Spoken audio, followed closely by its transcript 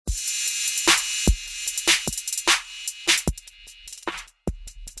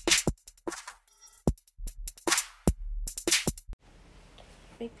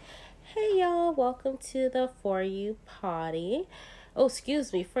Welcome to the For You Potty. Oh,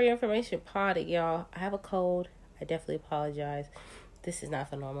 excuse me, for your information, potty, y'all. I have a cold. I definitely apologize. This is not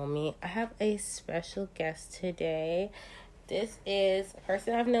for normal me. I have a special guest today. This is a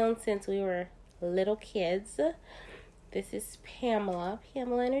person I've known since we were little kids. This is Pamela.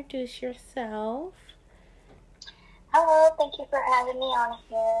 Pamela, introduce yourself. Hello, thank you for having me on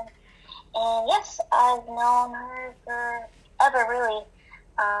here. And yes, I've known her forever, really.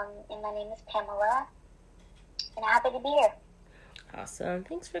 And my name is Pamela, and I'm happy to be here. Awesome.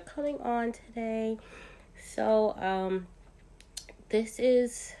 Thanks for coming on today. So, this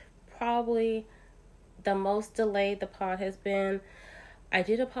is probably the most delayed the pod has been. I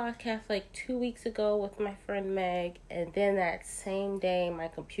did a podcast like 2 weeks ago with my friend Meg, and then that same day my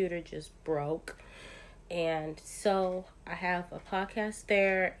computer just broke. And so I have a podcast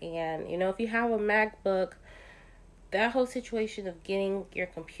there, and if you have a MacBook, that whole situation of getting your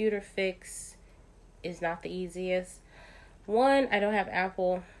computer fixed is not the easiest. One, I don't have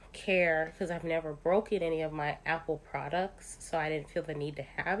Apple Care because I've never broken any of my Apple products, so I didn't feel the need to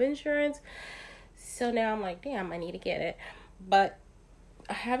have insurance. So now I'm like, damn, I need to get it. But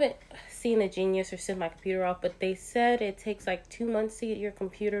I haven't seen the genius or sent my computer off, but they said it takes like 2 months to get your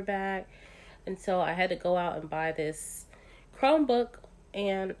computer back. And so I had to go out and buy this Chromebook,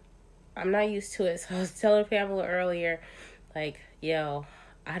 and I'm not used to it. So I was telling Pamela earlier, like, yo,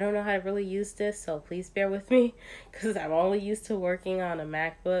 I don't know how to really use this, so please bear with me because I'm only used to working on a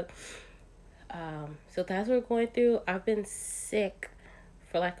MacBook. So that's what we're going through. I've been sick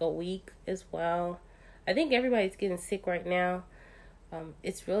for like a week as well. I think everybody's getting sick right now.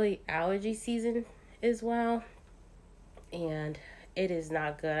 It's really allergy season as well, and it is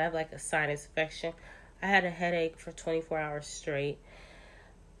not good. I have like a sinus infection. I had a headache for 24 hours straight.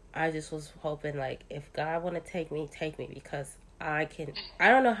 I just was hoping, like, if God want to take me, because I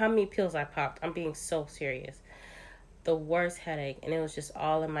don't know how many pills I popped. I'm being so serious. The worst headache, and it was just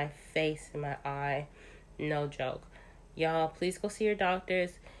all in my face and my eye. No joke. Y'all, please go see your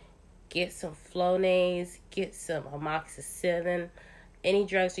doctors. Get some Flonase. Get some amoxicillin. Any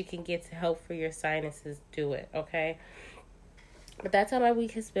drugs you can get to help for your sinuses, do it, okay? But that's how my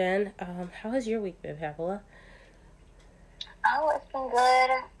week has been. How has your week been, Pamela? Oh, it's been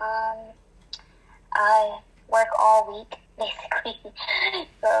good. I work all week, basically.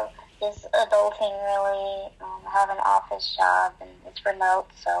 So just adulting, really. I have an office job, and it's remote.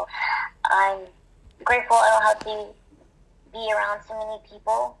 So I'm grateful I don't have to be around so many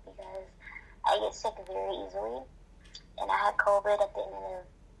people because I get sick very easily. And I had COVID at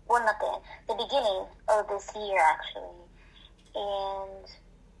the beginning of this year, actually. And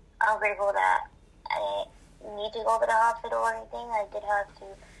I'm grateful that I didn't need to go to the hospital or anything. I did have to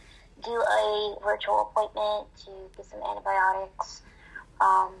do a virtual appointment to get some antibiotics.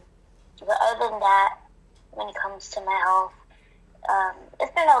 But other than that, when it comes to my health,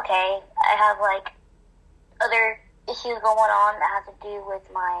 it's been okay. I have like other issues going on that have to do with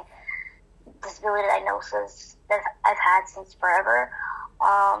my disability diagnosis that I've had since forever.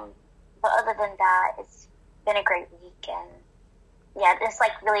 But other than that, it's been a great week, and yeah, it's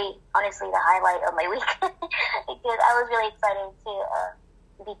like really, honestly, the highlight of my week because I was really excited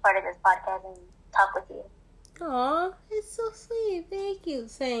to be part of this podcast and talk with you. Aw, it's so sweet. Thank you.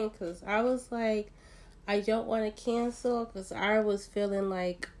 Same, because I was like, I don't want to cancel because I was feeling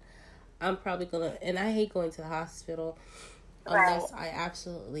like I'm probably going to, and I hate going to the hospital unless I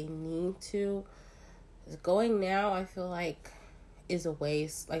absolutely need to. Going now, I feel like, is a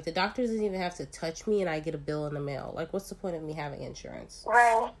waste. Like, the doctor doesn't even have to touch me and I get a bill in the mail. Like, what's the point of me having insurance?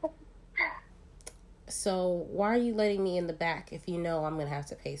 Right. So why are you letting me in the back if you know I'm going to have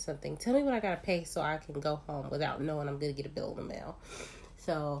to pay something? Tell me what I got to pay so I can go home without knowing I'm going to get a bill in the mail.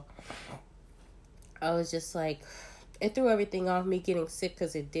 So I was just like, it threw everything off, me getting sick,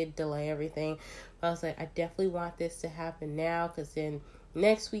 because it did delay everything. But I was like, I definitely want this to happen now, because then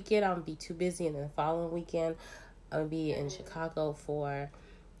next weekend I'm going to be too busy, and then the following weekend I'm going to be in Chicago for,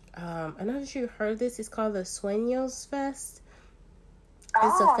 I'm not sure you heard this, it's called the Sueños Fest.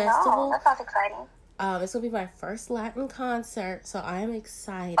 It's a festival. No, that sounds exciting. It's going to be my first Latin concert, so I am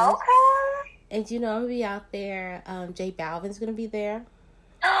excited. Okay. And I'm going to be out there. J Balvin's going to be there.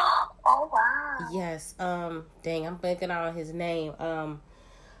 Oh, wow. Yes. Dang, I'm blanking out on his name.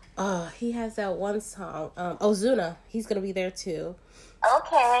 He has that one song. Ozuna. He's going to be there, too.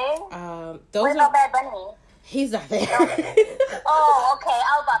 Okay. What about Bad Bunny? He's not there. Oh, okay.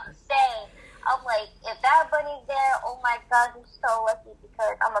 I was about to say. I'm like, if Bad Bunny's there, oh my God, I'm so lucky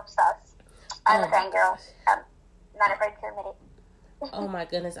because I'm obsessed. I'm a fangirl. I'm not afraid to admit it. Oh my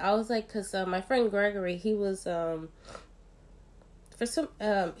goodness. I was like, because my friend Gregory, he was for some,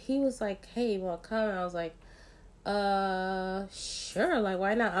 he was like, hey, you want to come? And I was like, sure, like,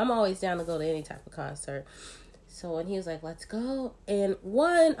 why not? I'm always down to go to any type of concert. So when he was like, let's go. And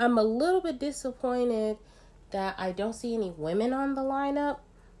one, I'm a little bit disappointed that I don't see any women on the lineup.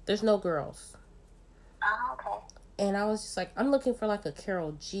 There's no girls. Oh, okay. And I was just like, I'm looking for like a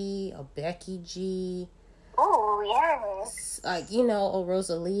Carol G, a Becky G. Oh, yes. Like, you know, a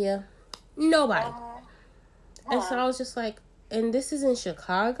Rosalia. Nobody. And so I was just like, and this is in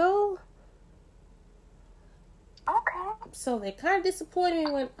Chicago? Okay. So it kind of disappointed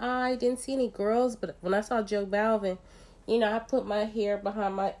me when I didn't see any girls, but when I saw Joe Balvin, you know, I put my hair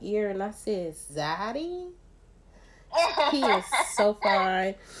behind my ear and I said, Zaddy? He is so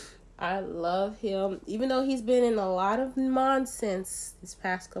fine. I love him. Even though he's been in a lot of nonsense this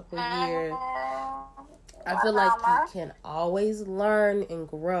past couple of years, I feel like he can always learn and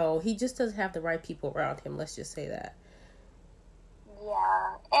grow. He just doesn't have the right people around him. Let's just say that.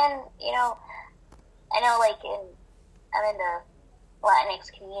 Yeah. And, you know, I know, like, I'm in the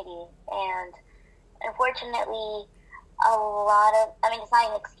Latinx community, and unfortunately, a lot of, I mean, it's not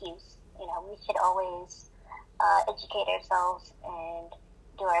an excuse. You know, we should always educate ourselves and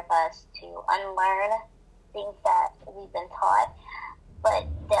do our best to unlearn things that we've been taught. But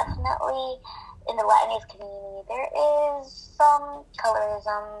definitely in the Latinx community, there is some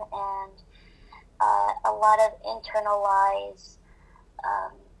colorism and a lot of internalized,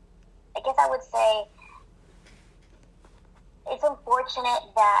 I guess I would say, it's unfortunate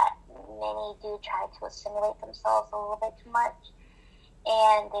that many do try to assimilate themselves a little bit too much,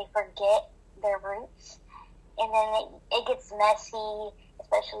 and they forget their roots. And then it gets messy,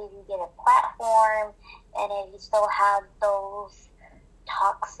 especially if you get a platform, and if you still have those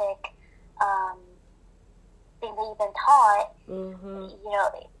toxic things that you've been taught. You know,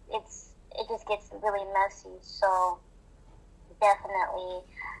 it just gets really messy. So definitely,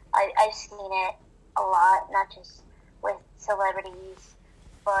 I've seen it a lot, not just with celebrities,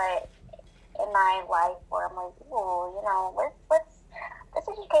 but in my life, where I'm like, oh, you know, let's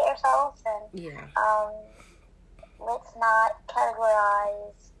educate ourselves and let's not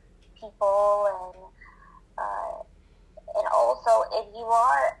categorize people, and also if you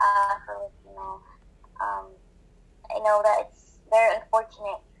are Afro-Latino, I know that it's very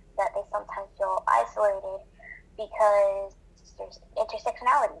unfortunate that they sometimes feel isolated because there's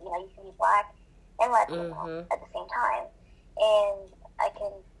intersectionality. You know, you can be Black and Latino at the same time, and I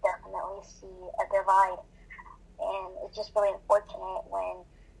can definitely see a divide. And it's just really unfortunate when,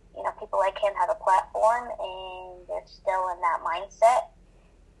 you know, people like him have a platform and they're still in that mindset,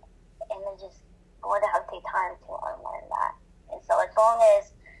 and they're just going to have to take time to unlearn that. And so as long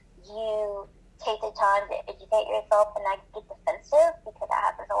as you take the time to educate yourself and not get defensive, because that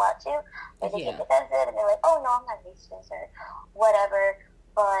happens a lot too, they get defensive and they're like, oh no, I'm not racist or whatever.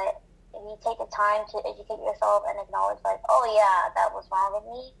 But if you take the time to educate yourself and acknowledge, like, oh yeah, that was wrong with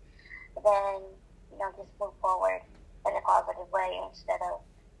me, then, you know, just move forward in a positive way instead of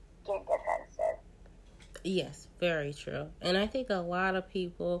getting defensive. Yes, very true. And I think a lot of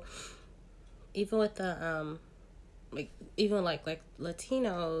people, even with the even like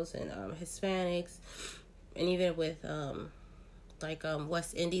Latinos and Hispanics, and even with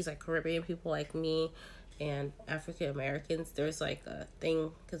West Indies, like Caribbean people like me and African Americans, there's like a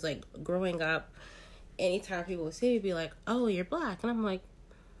thing, because like growing up, anytime people would say, it'd be like, oh, you're Black, and I'm like,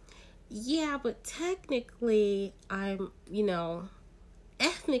 yeah, but technically I'm, you know,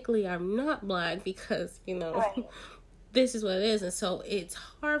 ethnically I'm not Black, because, you know, this is what it is. And so it's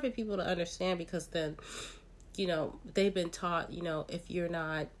hard for people to understand, because then, you know, they've been taught, you know, if you're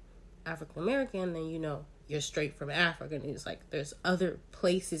not African American, then, you know, you're straight from Africa. And it's like, there's other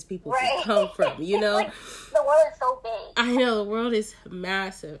places people can come from, you know? Like, the world is so big. I know, the world is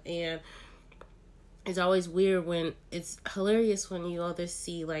massive. And it's always weird when, it's hilarious when you other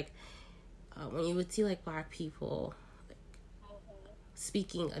see, like, when you would see, like, Black people like,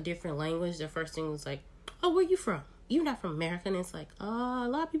 speaking a different language, the first thing was like, oh, where you from? You're not from America. And it's like, a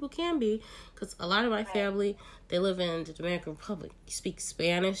lot of people can be, because a lot of my family, they live in the Dominican Republic. You speak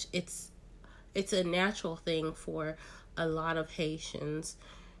Spanish. It's a natural thing for a lot of Haitians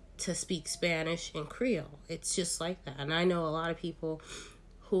to speak Spanish and Creole. It's just like that. And I know a lot of people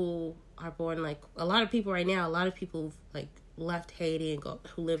who are born, like, a lot of people right now, a lot of people like left Haiti and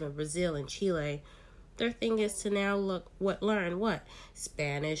who live in Brazil and Chile. Their thing is to now learn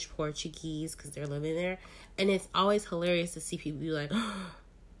Spanish, Portuguese, because they're living there. And it's always hilarious to see people be like, oh,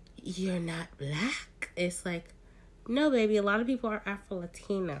 you're not Black? It's like, no, baby, a lot of people are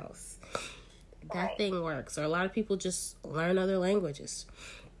Afro-Latinos. That thing works. Or a lot of people just learn other languages.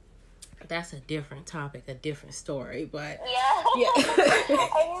 That's a different topic, a different story. But Yeah. We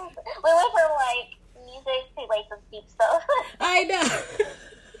went from, like, music to, like, some deep stuff. I know.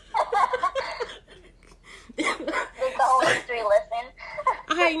 Like the whole history lesson.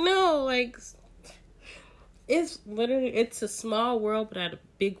 I know, like, it's a small world, but a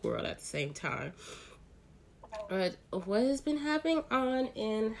big world at the same time. What has been happening on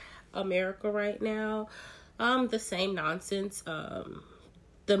in America right now? The same nonsense.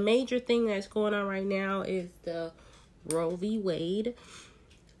 The major thing that's going on right now is the Roe v. Wade.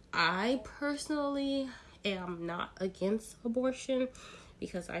 I personally am not against abortion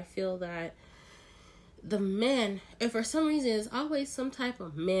because I feel that the men, and for some reason, it's always some type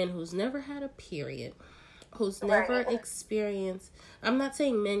of man who's never had a period, who's never experienced. I'm not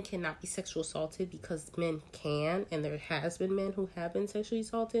saying men cannot be sexually assaulted, because men can, and there has been men who have been sexually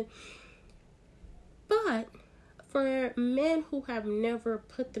assaulted. But for men who have never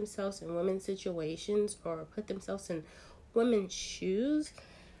put themselves in women's situations or put themselves in women's shoes,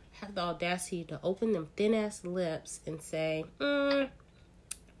 have the audacity to open them thin ass lips and say, I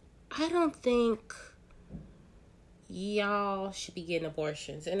don't think y'all should be getting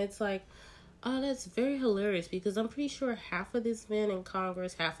abortions. And it's like, oh, that's very hilarious, because I'm pretty sure half of these men in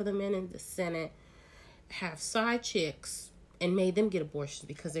Congress, half of the men in the Senate have side chicks and made them get abortions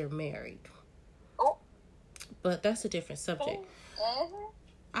because they're married. Oh. But that's a different subject. Mm-hmm.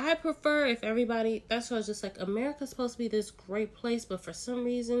 I prefer if everybody, that's why I was just like, America's supposed to be this great place, but for some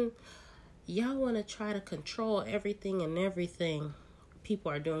reason, y'all want to try to control everything and everything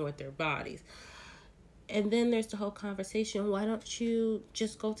people are doing with their bodies. And then there's the whole conversation, why don't you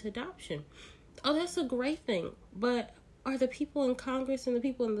just go to adoption? Oh, that's a great thing. But are the people in Congress and the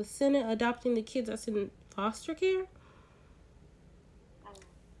people in the Senate adopting the kids that's in foster care?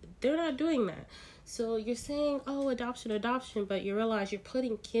 They're not doing that. So you're saying, oh, adoption, but you realize you're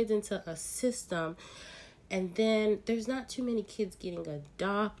putting kids into a system, and then there's not too many kids getting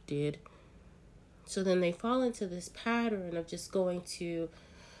adopted. So then they fall into this pattern of just going to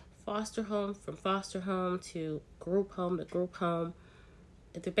foster home, from foster home to group home to group home.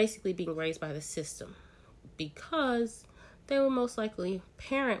 They're basically being raised by the system because they were most likely,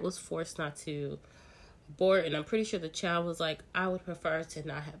 parent was forced not to abort, and I'm pretty sure the child was like, I would prefer to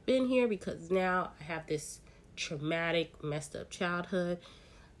not have been here because now I have this traumatic, messed up childhood.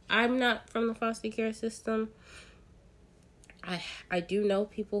 I'm not from the foster care system. I do know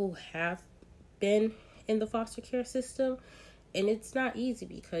people who have been in the foster care system, and it's not easy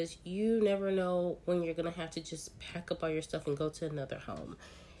because you never know when you're going to have to just pack up all your stuff and go to another home.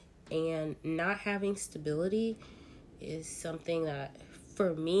 And not having stability is something that,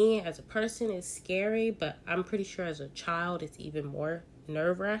 for me as a person, is scary, but I'm pretty sure as a child it's even more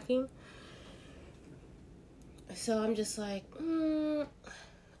nerve-wracking. So I'm just like,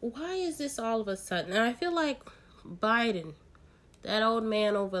 why is this all of a sudden? And I feel like Biden, that old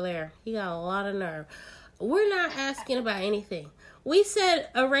man over there, he got a lot of nerve. We're not asking about anything. We said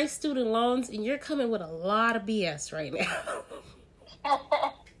erase student loans, and you're coming with a lot of BS right now.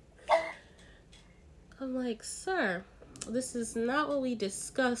 I'm like, sir, this is not what we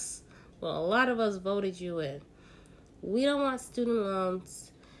discussed when a lot of us voted you in. We don't want student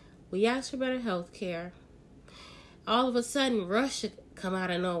loans. We asked for better health care. All of a sudden, Russia come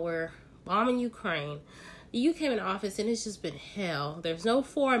out of nowhere, bombing Ukraine. You came in office, and it's just been hell. There's no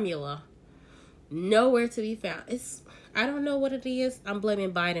formula. Nowhere to be found. I don't know what it is. I'm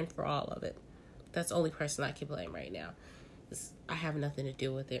blaming Biden for all of it. That's the only person I can blame right now. I have nothing to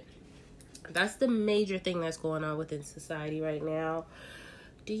do with it. That's the major thing that's going on within society right now.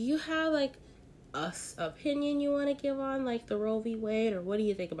 Do you have like a opinion you want to give on like the Roe v. Wade, or what do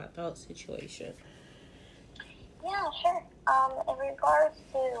you think about the whole situation? Yeah, sure. In regards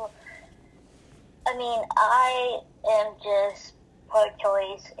to, I mean, I am just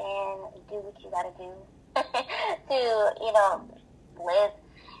pro-choice and do what you gotta do to, live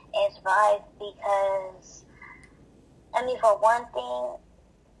and survive, because, I mean, for one thing,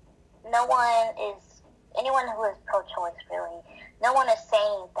 anyone who is pro-choice, really, no one is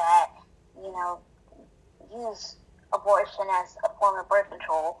saying that, use abortion as a form of birth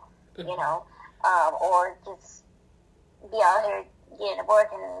control, or just be out here getting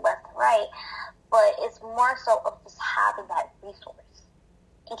abortion left and right, but it's more so of just having that resource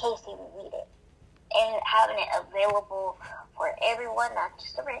in case you need it, and having it available for everyone, not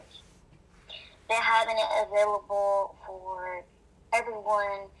just the rich, but having it available for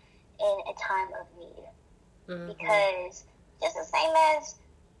everyone in a time of need. Mm-hmm. Because just the same as,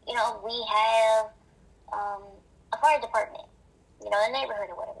 we have a fire department, in the neighborhood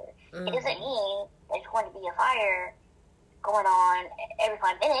or whatever. Mm-hmm. It doesn't mean there's going to be a fire going on every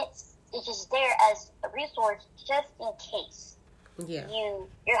 5 minutes. It's just there as a resource just in case. Yeah.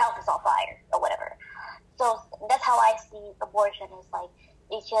 your house is on fire or whatever. So that's how I see abortion, is like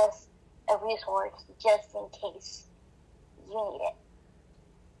it's just a resource just in case you need it.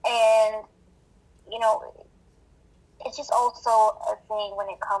 And it's just also a thing when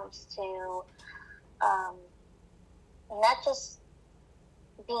it comes to not just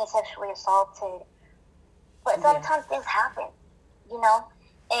being sexually assaulted, but sometimes things happen,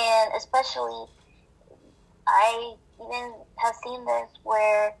 and especially I even have seen this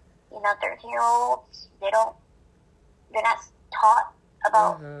where 13-year-olds they're not taught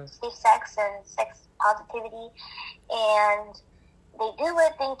about safe sex and sex positivity, and they do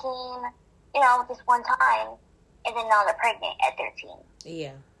it thinking just one time, and then now they're pregnant at 13.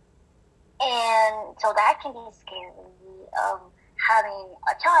 Yeah. And so that can be scary, having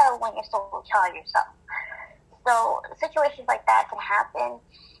a child when you're still a child yourself. So situations like that can happen.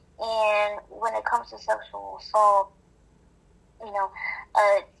 And when it comes to sexual assault,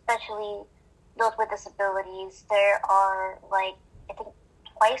 especially those with disabilities, there are, I think,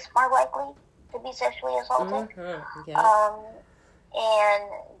 twice more likely to be sexually assaulted. And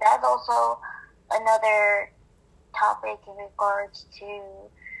that's also another topic in regards to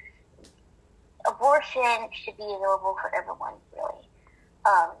abortion should be available for everyone, really.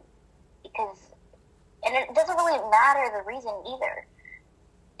 Because, and it doesn't really matter the reason either.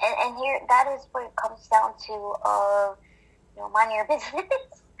 And here, that is what it comes down to, mind your business. Okay.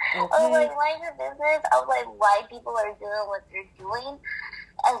 I was like, mind your business. I was like, why people are doing what they're doing.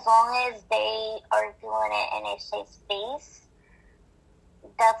 As long as they are doing it in a safe space,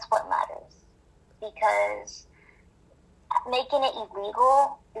 that's what matters. Because making it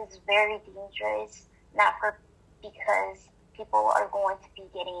illegal is very dangerous, because people are going to be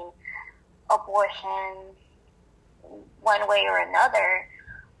getting abortions one way or another,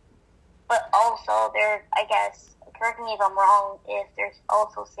 but also I guess, correct me if I'm wrong, if there's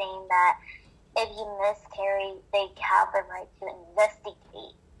also saying that if you miscarry, they have the right to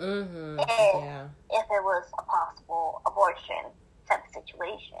investigate if it was a possible abortion type of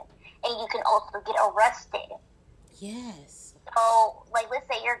situation. And you can also get arrested. Yes. So, let's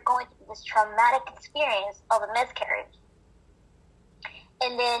say you're going through this traumatic experience of a miscarriage,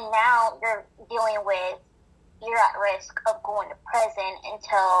 and then now you're at risk of going to prison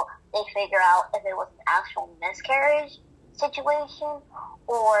until they figure out if it was an actual miscarriage situation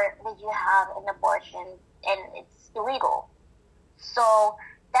or did you have an abortion and it's illegal. So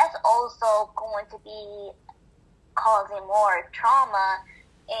that's also going to be causing more trauma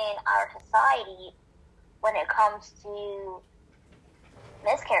in our society when it comes to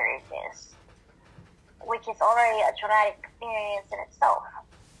miscarriages, which is already a traumatic experience in itself.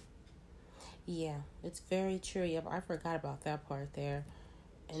 Yeah, it's very true. Yep, I forgot about that part there.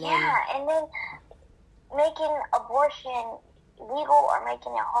 And then making abortion legal or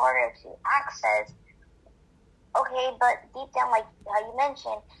making it harder to access. Okay, but deep down, like how you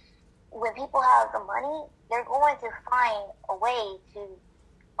mentioned, when people have the money, they're going to find a way to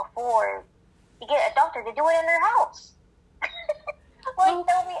afford to get a doctor to do it in their house. They'll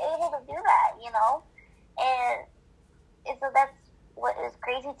be able to do that, And so that's what is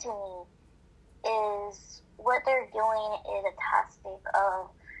crazy to me, is what they're doing is a tactic of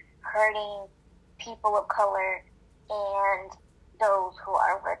hurting people of color and those who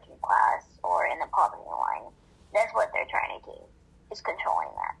are working class or in the poverty line. That's what they're trying to do, is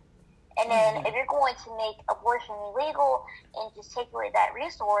controlling that. And then if you're going to make abortion illegal and just take away that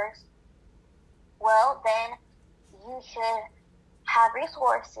resource, well, then you should have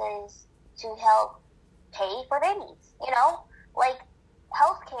resources to help pay for babies, like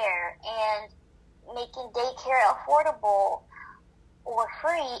healthcare and making daycare affordable or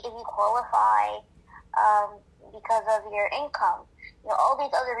free if you qualify because of your income. All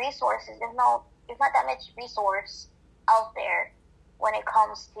these other resources, there's not that much resource out there when it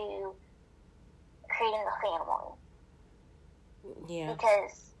comes to creating a family. Yeah.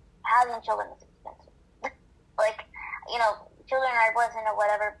 Because having children is expensive. Children are a blessing or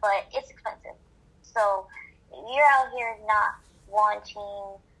whatever, but it's expensive. So if you're out here not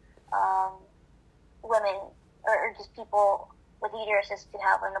wanting women or just people with uteruses to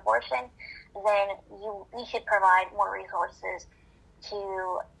have an abortion, then we should provide more resources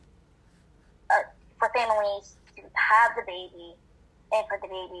for families to have the baby and for the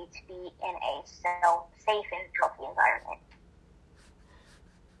baby to be in a safe and healthy environment.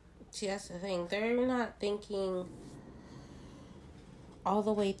 See, that's the thing. They're not thinking all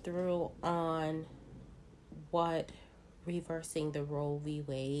the way through on what reversing the Roe v.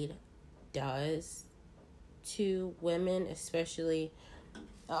 Wade does to women, especially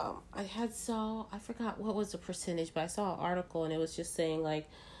I forgot what was the percentage, but I saw an article and it was just saying like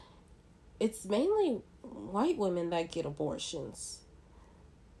it's mainly white women that get abortions.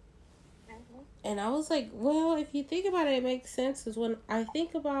 And I was like, well, if you think about it, it makes sense. Because when I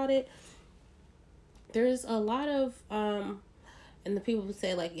think about it, there's a lot of, and the people who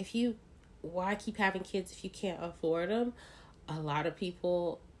say, like, why keep having kids if you can't afford them? A lot of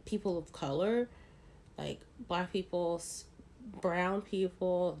people of color, like black people, brown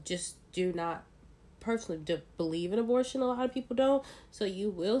people, just do not personally believe in abortion. A lot of people don't. So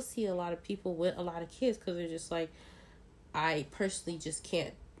you will see a lot of people with a lot of kids because they're just like, I personally just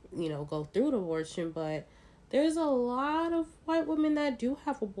can't, go through an abortion. But there's a lot of white women that do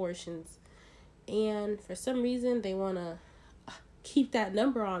have abortions. And for some reason, they want to keep that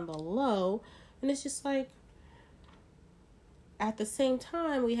number on the low. And it's just like, at the same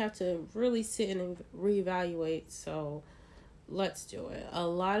time, we have to really sit and reevaluate. So let's do it. A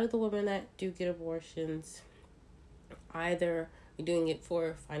lot of the women that do get abortions either are doing it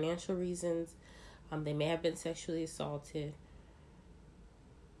for financial reasons, they may have been sexually assaulted,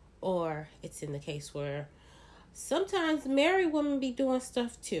 or it's in the case where sometimes married women be doing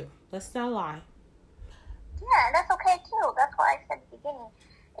stuff too. Let's not lie. Yeah, that's okay too. That's why I said at the beginning,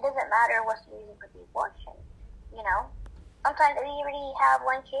 it doesn't matter what's the reason for the abortion. Sometimes you already have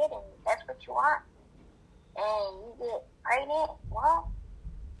one kid and that's what you want, and you get pregnant, well,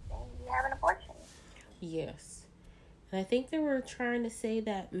 then you have an abortion. Yes. And I think they were trying to say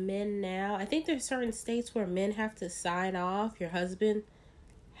that men now, I think there's certain states where men have to sign off. Your husband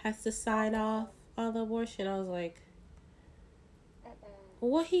has to sign off on the abortion. I was like,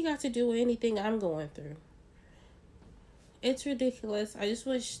 what he got to do with anything I'm going through? It's ridiculous. I just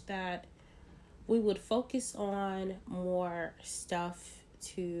wish that we would focus on more stuff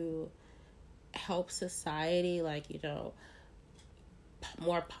to help society, like,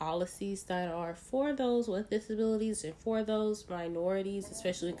 more policies that are for those with disabilities and for those minorities,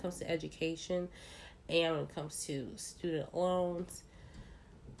 especially when it comes to education and when it comes to student loans.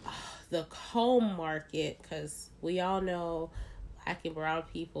 The home market, because we all know black and brown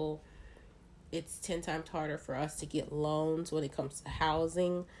people, it's 10 times harder for us to get loans when it comes to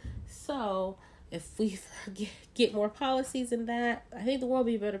housing. So if we get more policies in that, I think the world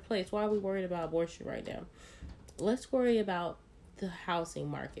will be a better place. Why are we worried about abortion right now? Let's worry about the housing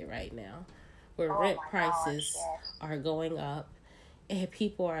market right now, where rent prices are going up and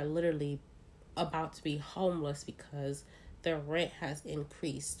people are literally about to be homeless because their rent has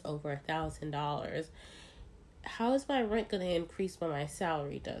increased over $1,000. How is my rent going to increase when my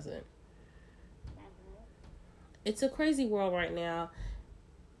salary doesn't? It's a crazy world right now,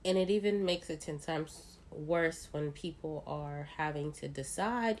 and it even makes it 10 times worse when people are having to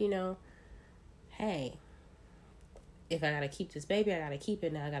decide, hey, if I got to keep this baby, I got to keep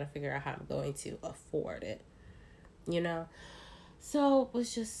it. Now I got to figure out how I'm going to afford it, So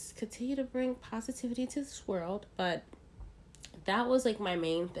let's just continue to bring positivity to this world. But that was like my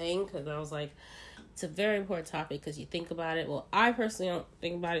main thing, because I was like, it's a very important topic because you think about it. Well, I personally don't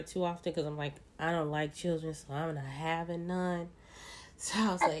think about it too often because I'm like, I don't like children, so I'm not having none. So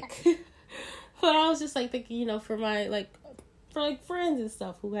I was like, but I was just like thinking, for my for friends and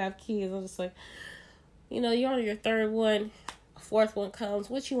stuff who have kids, I'm just like, you're on your third one, a fourth one comes,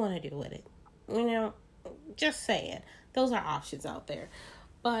 what you want to do with it? Just saying. Those are options out there.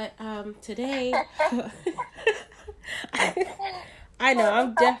 But today, I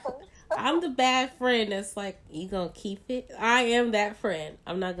know I'm the bad friend that's like, you gonna keep it? I am that friend.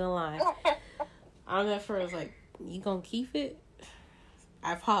 I'm not gonna lie. I'm that friend that's like, you gonna keep it?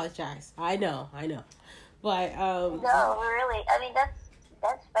 I apologize. I know. But no, really. I mean,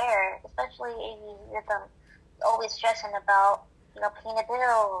 that's fair, especially if you're always stressing about paying the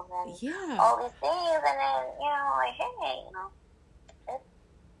bills and all these things, and then like, hey, you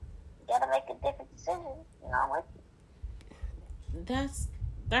gotta make a different decision. I'm with you.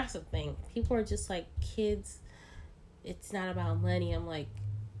 That's the thing. People are just like, kids, it's not about money. I'm like,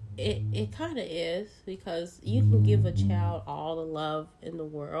 it kind of is, because you can give a child all the love in the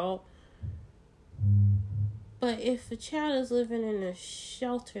world, but if a child is living in a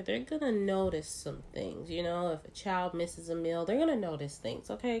shelter, they're gonna notice some things. If a child misses a meal, they're gonna notice things,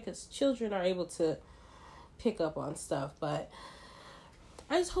 okay? Because children are able to pick up on stuff. But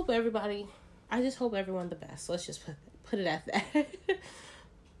I just hope everyone the best. Let's just put it at that.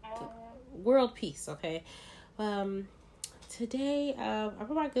 World peace, okay? Today, I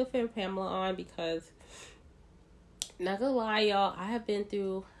put my good friend Pamela on because, not gonna lie, y'all, I have been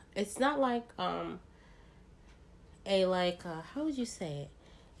through, it's not like, how would you say it?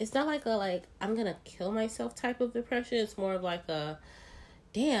 It's not like I'm gonna kill myself type of depression. It's more of like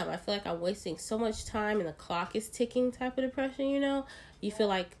damn, I feel like I'm wasting so much time and the clock is ticking type of depression, you know? You feel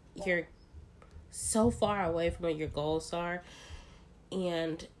like you're so far away from what your goals are.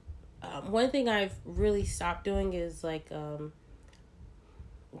 And one thing I've really stopped doing is like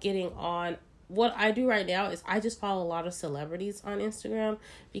getting on. What I do right now is I just follow a lot of celebrities on Instagram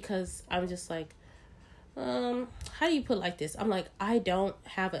because I'm just like, how do you put it like this? I'm like, I don't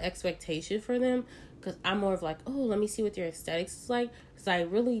have an expectation for them because I'm more of like, oh, let me see what their aesthetics is like. Because I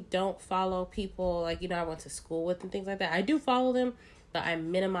really don't follow people like, you know, I went to school with and things like that. I do follow them, but I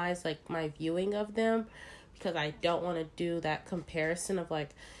minimize like my viewing of them because I don't want to do that comparison of like,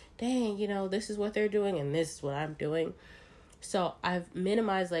 dang, you know, this is what they're doing and this is what I'm doing. So I've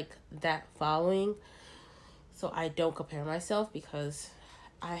minimized like that following so I don't compare myself because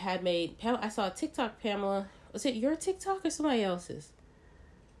I had made, I saw a TikTok, Pamela. Was it your TikTok or somebody else's?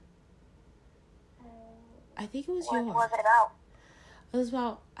 I think it was yours. What was it about? It was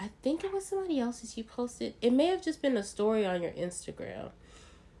about, I think it was somebody else's you posted. It may have just been a story on your Instagram.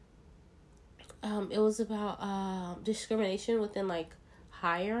 It was about discrimination within like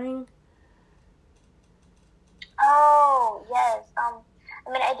hiring. Oh, yes. I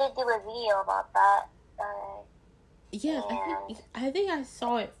mean, I did do a video about that. Yeah, I think I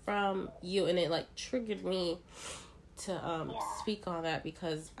saw it from you, and it like triggered me to speak on that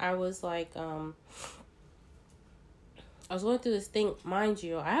because I was like, I was going through this thing. Mind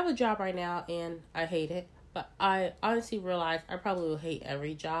you, I have a job right now, and I hate it. But I honestly realized I probably will hate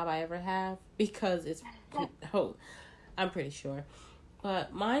every job I ever have because it's, I'm pretty sure.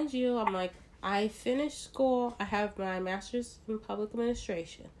 But mind you, I'm like, I finished school. I have my master's in public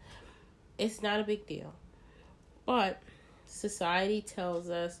administration. It's not a big deal. But society tells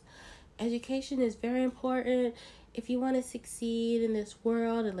us education is very important. If you want to succeed in this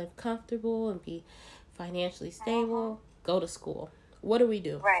world and live comfortable and be financially stable, go to school. What do we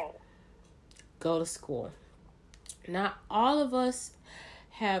do? Right. Go to school. Not all of us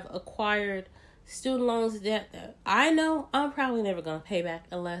have acquired student loans that I know I'm probably never going to pay back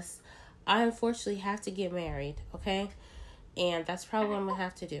unless I unfortunately have to get married, okay? And that's probably what I'm going to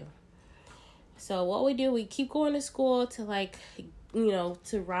have to do. So what we do, we keep going to school to like, you know,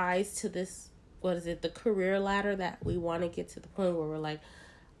 to rise to this, the career ladder that we want to get to the point where we're like,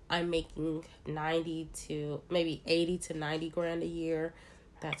 I'm making 90 to maybe 80 to 90 grand a year.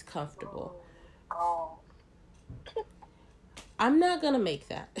 That's comfortable. Oh. I'm not going to make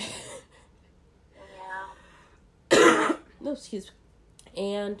that. Yeah. No, excuse me.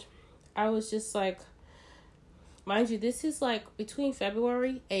 And I was just like, mind you, this is like between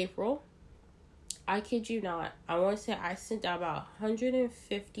February, April. I kid you not. I want to say I sent out about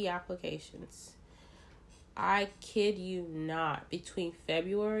 150 applications. I kid you not. Between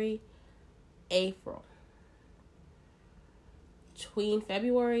February, April. Between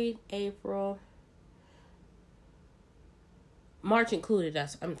February, April, March included.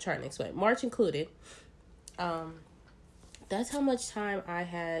 I'm trying to explain. March included. That's how much time I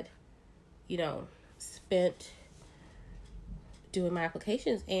had, you know, spent doing my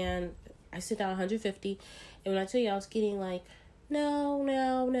applications. And I sent out 150. And when I tell you I was getting like, no.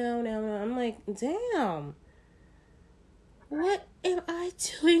 I'm like, damn. What am I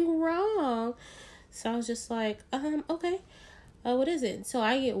doing wrong? So I was just like, okay. What is it? So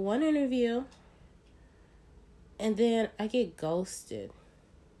I get one interview. And then I get ghosted.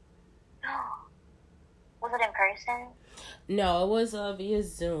 Was it in person? No, it was via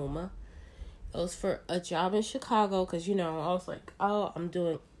Zoom. It was for a job in Chicago because, you know, I was like, oh,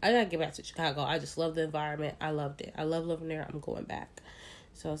 I got to get back to Chicago. I just love the environment. I loved it. I love living there. I'm going back.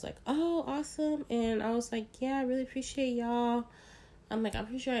 So I was like, oh, awesome. And I was like, yeah, I really appreciate y'all. I'm like, I'm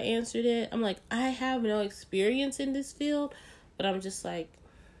pretty sure I answered it. I'm like, I have no experience in this field, but I'm just like,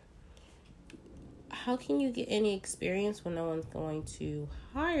 how can you get any experience when no one's going to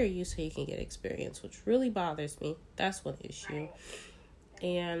hire you so you can get experience, which really bothers me. That's one issue.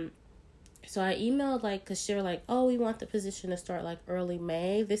 And so I emailed, like, because they're like, oh, we want the position to start, like, early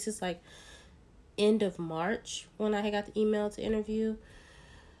May. This is, like, end of March when I got the email to interview.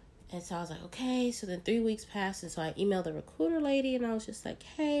 And so I was like, okay. So then 3 weeks passed, and so I emailed the recruiter lady, and I was just like,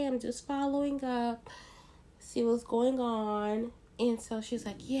 hey, I'm just following up, see what's going on. And so she was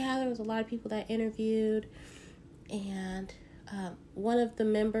like, yeah, there was a lot of people that interviewed. And one of the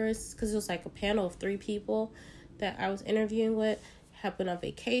members, because it was like a panel of 3 people that I was interviewing with, happened on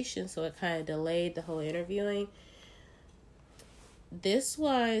vacation. So it kind of delayed the whole interviewing. This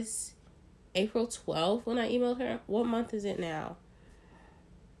was April 12th when I emailed her. What month is it now?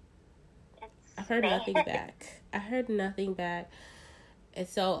 I heard nothing back. And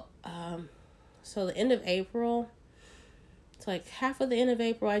so, so the end of April, It's like half of the end of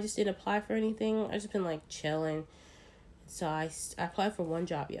April, I just didn't apply for anything. I just been like chilling. So I applied for one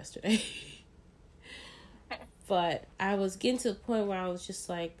job yesterday. But I was getting to the point where I was just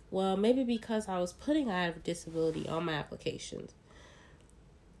like, well, maybe because I was putting I have a disability on my applications.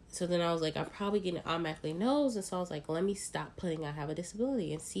 So then I was like, I'm probably getting automatically no's. And so I was like, let me stop putting I have a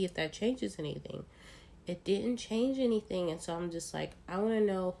disability and see if that changes anything. It didn't change anything. And so I'm just like, I want to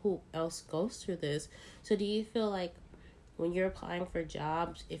know who else goes through this. So do you feel like when you're applying for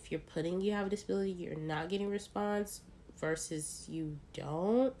jobs, if you're putting you have a disability, you're not getting response versus you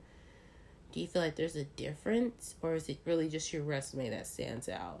don't? Do you feel like there's a difference, or is it really just your resume that stands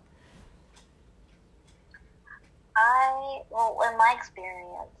out? Well, in my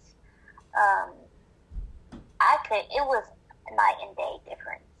experience, it was a night and day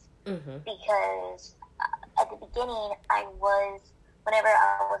difference. Because at the beginning, whenever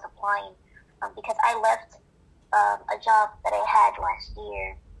I was applying, because I left a job that I had last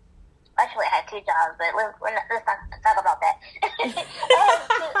year. Actually, I had two jobs, but let's not talk about that.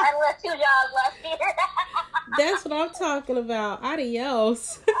 I left two jobs last year. That's what I'm talking about.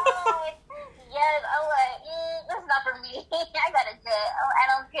 Adios. Yes, I'm like, this is not for me. I got a jet. I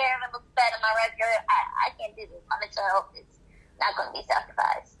don't care if it looks bad in my record. I can't do this. My mental health is not going to be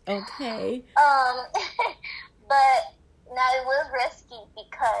sacrificed. Okay. But now it was risky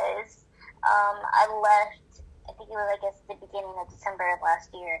because I left, I think it was, the beginning of December of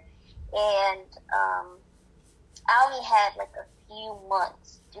last year. And I only had like a few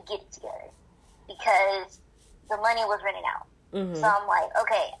months to get it together because the money was running out. So I'm like,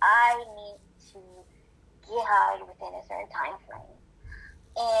 okay, I need to get hired within a certain time frame.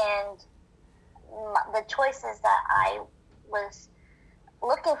 And the choices that I was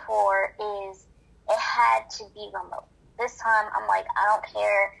looking for is it had to be remote. This time I'm like, I don't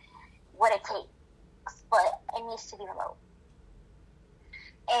care what it takes, but it needs to be remote.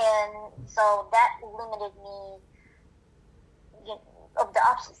 And so that limited me of the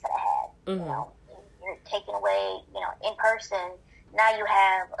options that I had. You know, you're taking away, in person. Now you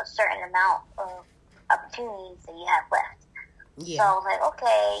have a certain amount of opportunities that you have left. Yeah. So I was like,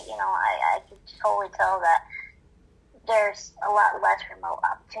 okay, I could totally tell that there's a lot less remote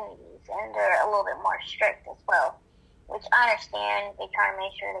opportunities, and they're a little bit more strict as well. Which I understand. They try to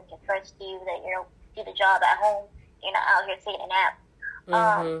make sure they can trust you, that you do the job at home. You're not out here taking a nap.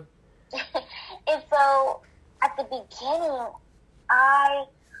 And so at the beginning, I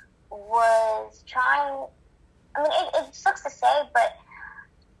was trying, it sucks to say, but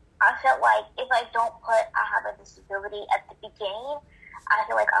I felt like if I don't put I have a disability at the beginning, I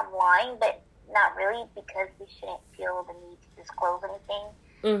feel like I'm lying, but not really, because we shouldn't feel the need to disclose anything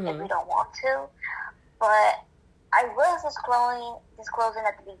if we don't want to. But I was disclosing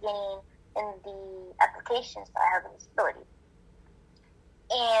at the beginning in the applications that I have a disability.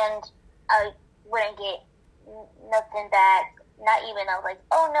 And I wouldn't get nothing back, not even, I was like,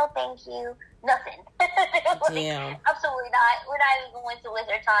 oh, no, thank you, nothing. Damn. Absolutely not. We're not even going to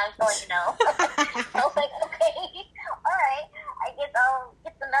waste our time going, I was like, okay, all right, I guess I'll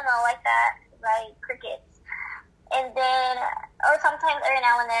get the memo like that, right, crickets. And then, or sometimes every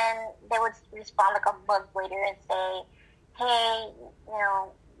now and then, they would respond like a month later and say, hey,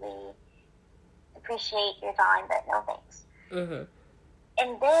 we appreciate your time, but no thanks.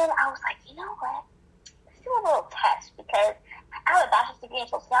 And then I was like, you know what? Let's do a little test, because I have a bachelor's degree in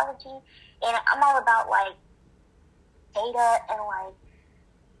sociology, and I'm all about like data and like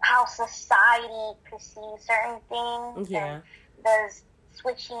how society perceives certain things. Yeah. And does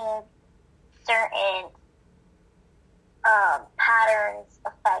switching certain patterns,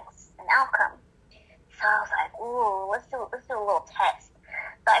 effects, and outcome. So I was like, ooh, let's do a little test.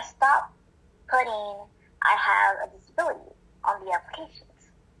 So I stopped putting I have a disability on the applications.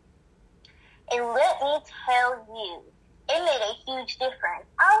 And let me tell you, it made a huge difference.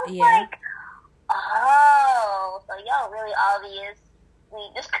 I was like, oh, so y'all really obviously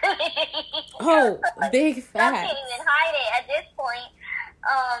discriminate. Oh, big fact. I can't even hide it at this point.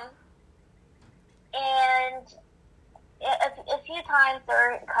 And a few times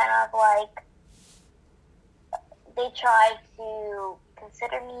they're kind of like, they tried to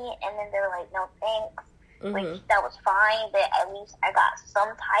consider me, and then they were like, no thanks. Which that was fine, but at least I got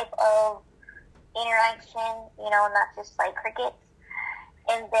some type of interaction, not just like crickets.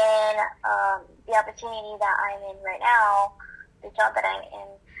 And then the opportunity that I'm in right now, the job that I'm in,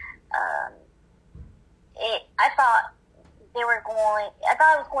 I thought it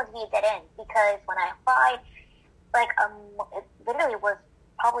was going to be a dead end, because when I applied, it literally was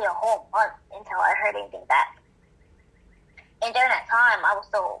probably a whole month until I heard anything back. And during that time, I was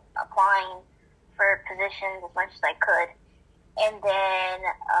still applying for positions as much as I could. And then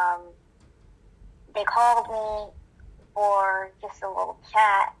they called me for just a little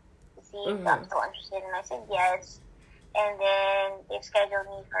chat to see if I'm still interested, and I said yes. And then they scheduled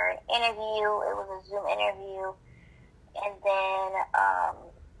me for an interview. It was a Zoom interview. And then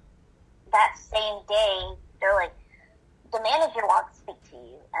that same day, they're like, the manager wants to speak to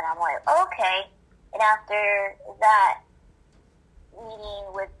you. And I'm like, okay. And after that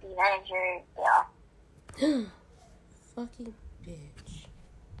meeting with the manager, yeah. Fucking bitch.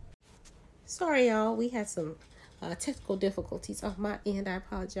 Sorry, y'all. We had some technical difficulties on my end. I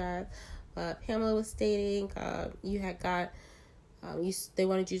apologize. Pamela was stating you had got they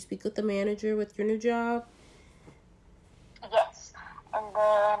wanted you to speak with the manager with your new job. Yes, and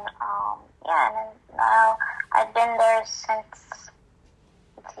then and then now I've been there since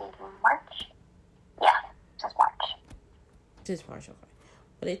March. Yeah, since March. Since March, okay.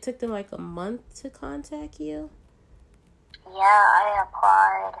 But it took them like a month to contact you. Yeah, I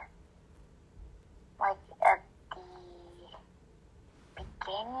applied like at the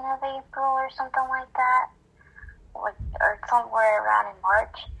beginning of April or something like that, or somewhere around in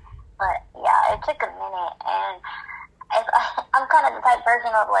March. But yeah, it took a minute, and I'm kind of the type of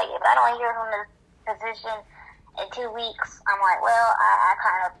person of like, if I don't hear from this position in 2 weeks, I'm like, well, I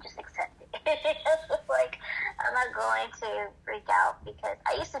kind of just accept it. Like, I'm not going to freak out, because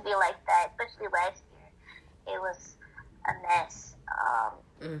I used to be like that, especially last year. It was a mess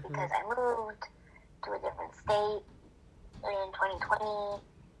because I moved to a different state in 2020,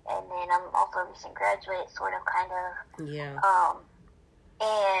 and then I'm also a recent graduate, sort of, kind of. Yeah.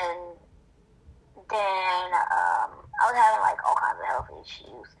 And then I was having like all kinds of health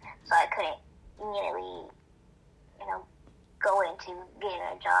issues, so I couldn't immediately, go into getting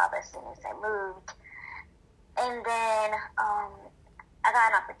a job as soon as I moved. And then I got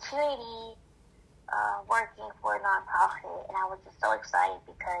an opportunity working for a nonprofit, and I was just so excited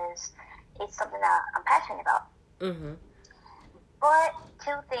because it's something that I'm passionate about. But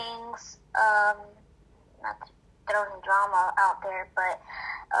two things, not to throw some drama out there, but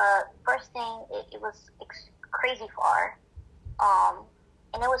first thing, it was crazy far,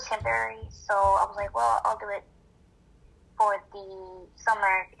 and it was temporary, so I was like, well, I'll do it for the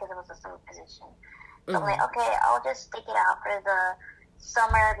summer, because it was a summer position. So I'm like, okay, I'll just stick it out for the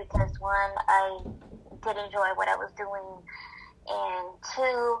summer, because one, I did enjoy what I was doing, and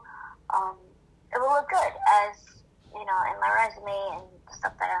two, it will look good as, in my resume and the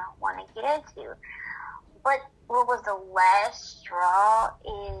stuff that I want to get into. But what was the last straw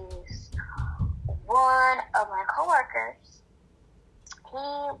is one of my coworkers, he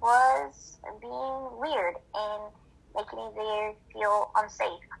was being weird and making me there feel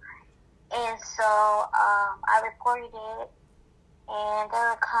unsafe. And so I reported it, and they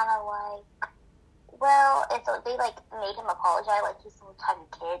were kind of like, well, and so they made him apologize, like he's some type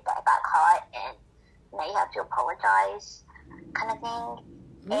of kid that got caught and now you have to apologize kind of thing.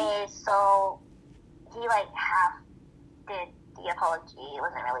 And so he half did the apology. It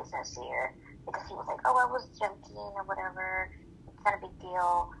wasn't really sincere, because he was like, oh, I was joking or whatever, it's not a big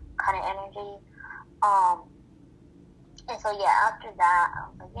deal kind of energy. And so yeah, after that I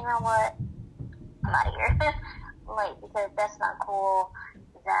was like, you know what, I'm out of here. Because that's not cool,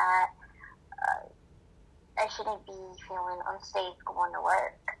 that I shouldn't be feeling unsafe going to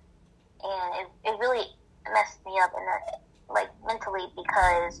work. And it really messed me up mentally,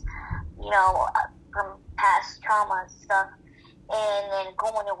 because from past trauma and stuff, and then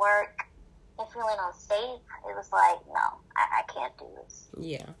going to work and feeling unsafe, it was like, no, I can't do this.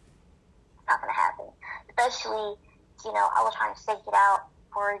 Yeah. It's not going to happen. Especially, I was trying to stake it out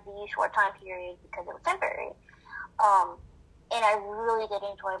for the short time period because it was temporary. And I really did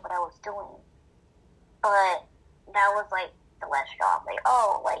enjoy what I was doing. But that was the last straw.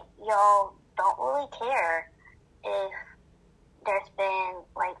 Y'all don't really care if there's been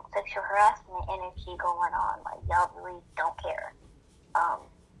sexual harassment energy going on. Y'all really don't care.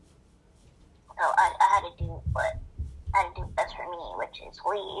 So I had to do what I had to do best for me, which is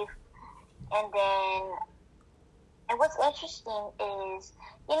leave. And what's interesting is,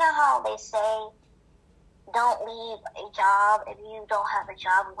 how they say don't leave a job if you don't have a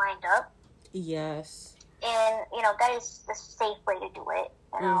job lined up? Yes. And, that is the safe way to do it.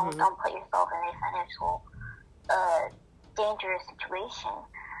 Don't put yourself in a financial dangerous situation.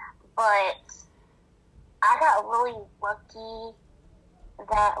 But I got really lucky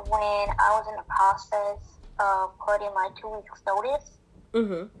that when I was in the process of putting my 2 weeks notice,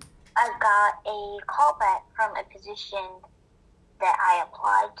 I got a callback from a position that I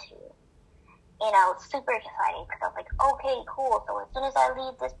applied to. And I was super excited, because I was like, okay, cool. So as soon as I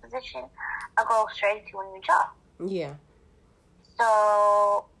leave this position, I'll go straight to a new job. Yeah. So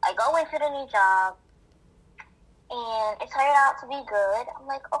I go into the new job, and it turned out to be good. I'm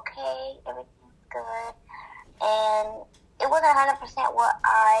like, okay, everything's good. And it wasn't 100% what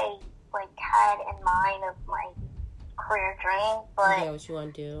I had in mind of my career dream, but what you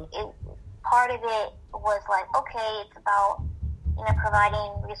want to do. Part of it was like, okay, it's about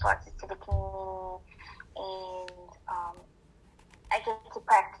providing resources to the community, and I get to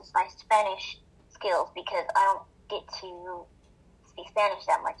practice my Spanish skills because I don't get to speak Spanish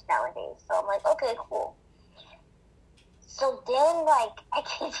that much nowadays. So I'm like, okay, cool. So then, I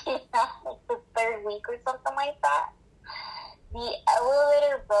kid you not, the third week or something like that, the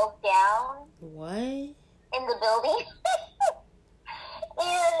elevator broke down. What? In the building.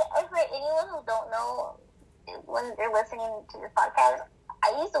 And for anyone who don't know, when they're listening to this podcast,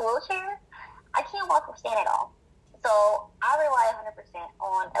 I use a wheelchair. I can't walk or stand at all. So I rely 100%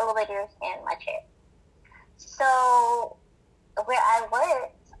 on elevators and my chair. So where I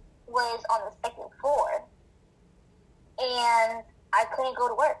worked was on the second floor. And I couldn't go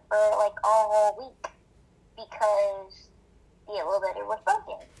to work for a whole week because the elevator was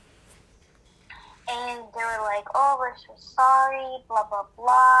broken. And they were like, oh, we're so sorry, blah, blah,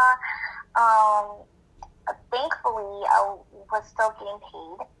 blah. Thankfully, I was still getting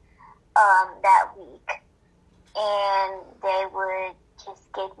paid that week. And they would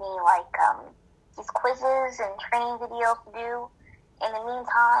just give me, these quizzes and training videos to do in the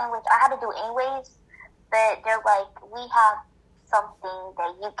meantime, which I had to do anyways. But they're like, we have something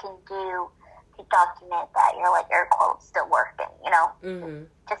that you can do to document that you're, air quotes, still working,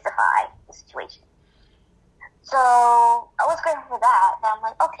 justify the situation. So I was grateful for that. And I'm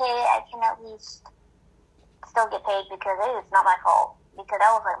like, okay, I can at least still get paid because it is not my fault. Because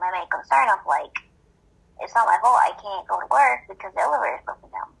that was my main concern of it's not my fault. I can't go to work because the elevator is broken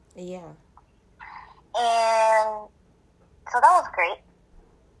down. Yeah. And so that was great.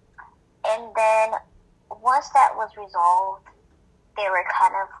 And then once that was resolved, they were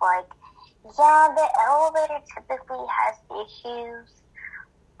kind of yeah, the elevator typically has issues,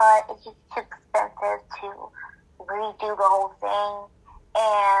 but it's just too expensive to redo the whole thing.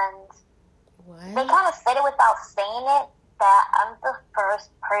 And what? They kind of said it without saying it, that I'm the first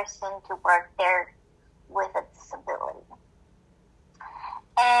person to work there with a disability.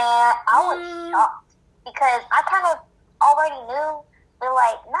 And I was shocked because I kind of already knew. They're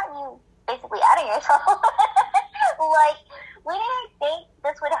like, not you basically adding yourself. We didn't think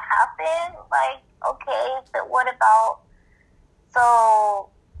this would happen. Okay, but what about, so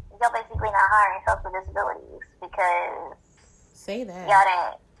y'all basically not hiring folks with disabilities because say that. Y'all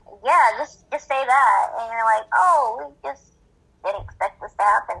didn't. Yeah, just say that. And you're like, oh, we just didn't expect this to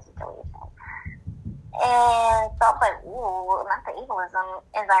happen situation. And so I was like, ooh, not the ableism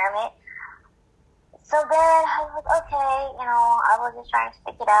environment. So then I was like, okay, I was just trying to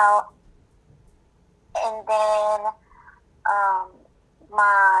stick it out. And then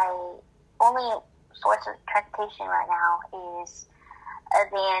my only source of transportation right now is a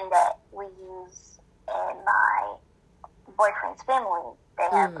van that we use in my boyfriend's family. They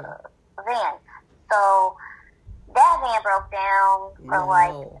have a van. So that van broke down for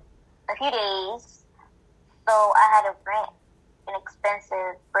a few days. So I had to rent an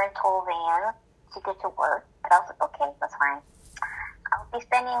expensive rental van to get to work. But I was like, okay, that's fine. I'll be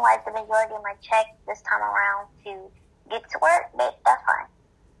spending the majority of my check this time around to get to work, but that's fine.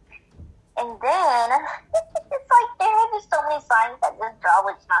 And then it's there were just so many signs that this job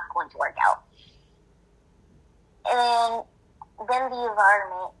was not going to work out. And then the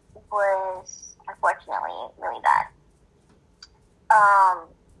environment was unfortunately really bad.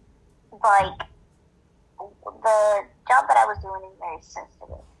 The job that I was doing is very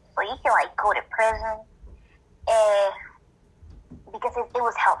sensitive. So you can go to prison because it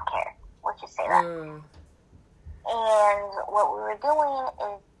was healthcare. Let's just say that. And what we were doing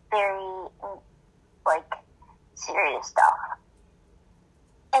is very serious stuff.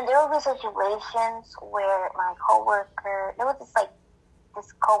 And there will be situations where my coworker, there was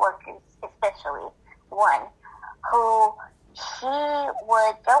this coworker, especially one, who he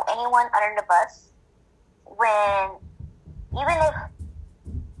would throw anyone under the bus when, even if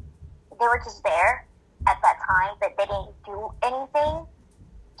they were just there at that time, but they didn't do anything,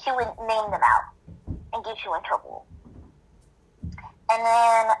 he would name them out and get you in trouble. And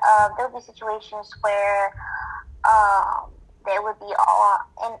then there would be situations where they would be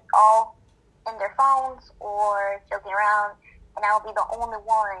all in their phones or joking around, and I would be the only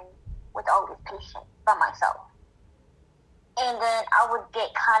one with all these patients by myself. And then I would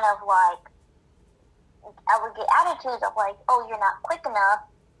get attitudes of oh, you're not quick enough,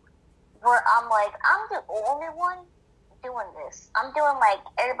 where I'm I'm the only one doing this. I'm doing like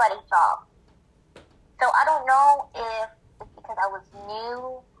everybody's job. So I don't know if it's because I was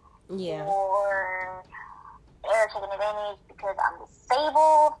new or they're taking advantage because I'm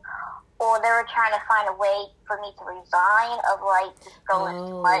disabled, or they were trying to find a way for me to resign of like just going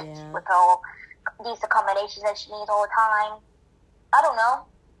too much with all these accommodations that she needs all the time. I don't know,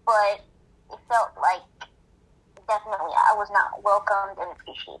 but it felt like definitely I was not welcomed and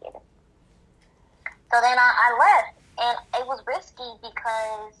appreciated. So then I left, and it was risky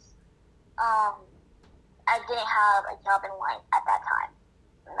because I didn't have a job in line at that time,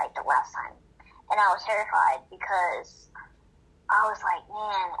 like the last time. And I was terrified because I was like,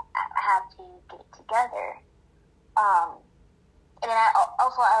 man, I have to get it together. And then I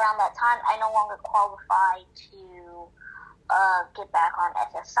also around that time, I no longer qualified to get back on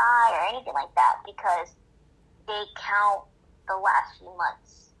SSI or anything like that because they count the last few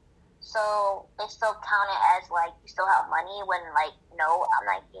months. So they still count it as like you still have money when like, no, I'm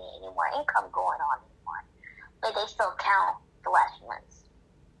not getting any more income going on anymore. But they still count the last few months.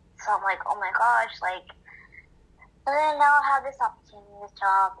 So I'm like, oh my gosh, like, and then now I have this opportunity, this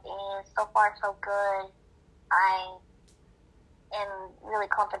job, and so far so good. I am really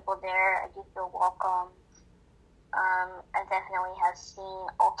comfortable there. I do feel welcomed. I definitely have seen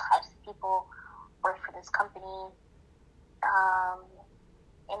all types of people work for this company.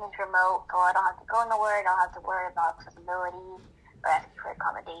 And it's remote, so I don't have to go nowhere. I don't have to worry about accessibility or asking for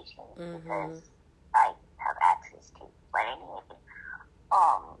accommodations because I have access to what I need.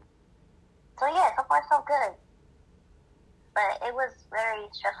 So yeah, so far so good. But it was very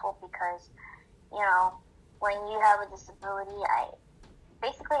stressful because, you know, when you have a disability,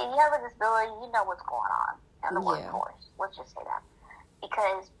 basically if you have a disability, you know what's going on in the workforce. Let's just say that.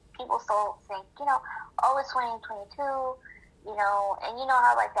 Because people still think, you know, oh, it's 2022, you know, and you know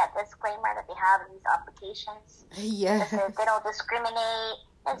how like that disclaimer that they have in these applications that says they don't discriminate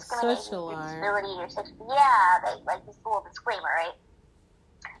against your disability or sex. Yeah, they, like this little disclaimer, right?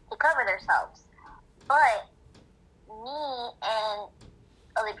 To cover themselves. But me and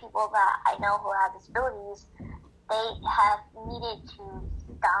other people that I know who have disabilities, they have needed to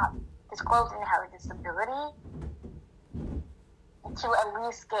stop disclosing they have a disability to at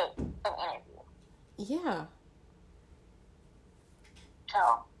least get an interview. Yeah. So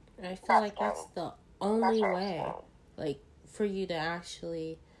I feel like that's the only way, like, for you to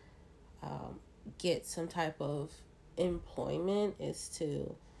actually get some type of employment is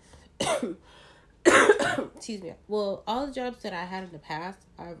to excuse me. Well, all the jobs that I had in the past,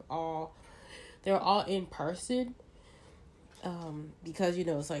 they're all in person. Because you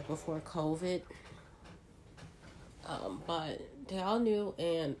know it's like before COVID. But they all knew,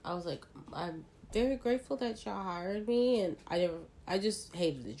 and I was like, I'm very grateful that y'all hired me, and I just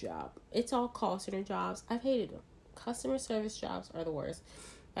hated the job. It's all call center jobs. I've hated them. Customer service jobs are the worst.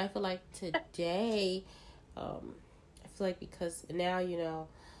 But I feel like today, because now, you know,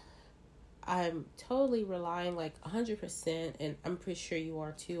 I'm totally relying like 100%, and I'm pretty sure you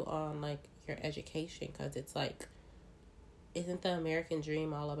are too, on like your education, because it's like, isn't the American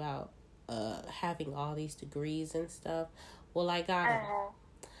dream all about having all these degrees and stuff? Well, I got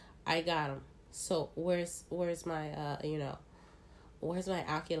them. So where's my where's my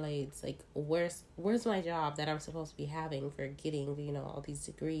accolades? Like where's my job that I'm supposed to be having for getting, you know, all these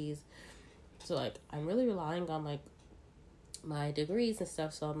degrees? So like I'm really relying on like my degrees and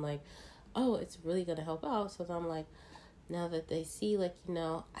stuff. So I'm like, oh, it's really gonna help out. So I'm like, now that they see, like, you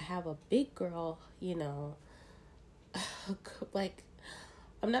know, I have a big girl, you know, like,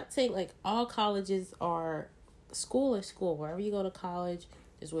 I'm not saying like all colleges are school. Wherever you go to college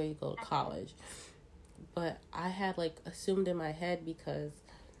is where you go to college. But I had like assumed in my head, because,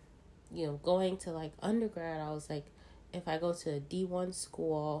 you know, going to like undergrad, I was like, if I go to a D1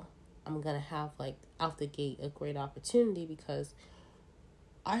 school, I'm gonna have like out the gate a great opportunity, because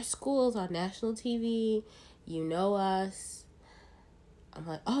our school is on national TV. You know us. I'm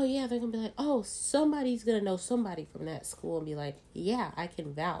like, oh yeah, they're gonna be like, oh, somebody's gonna know somebody from that school and be like, yeah, I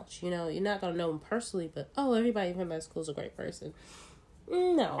can vouch. You know, you're not gonna know them personally, but oh, everybody from that school is a great person.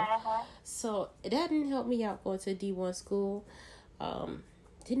 No. So that didn't help me out going to a D1 school.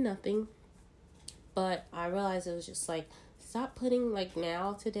 Did nothing. But I realized it was just like, stop putting, like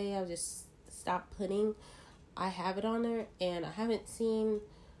now today, I've just stopped putting, I have it on there, and I haven't seen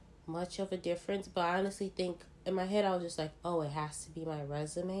much of a difference. But I honestly think, in my head, I was just like, oh, it has to be my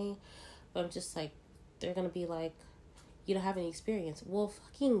resume. But I'm just like, they're going to be like, you don't have any experience. Well,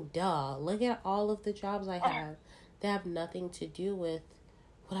 fucking duh. Look at all of the jobs I have that have nothing to do with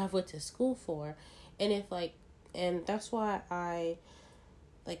what I went to school for. And if like, and that's why I,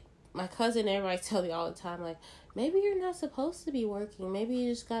 like, my cousin and everybody tell me all the time, like, maybe you're not supposed to be working. Maybe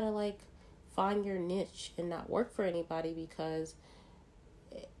you just gotta, like, find your niche and not work for anybody because,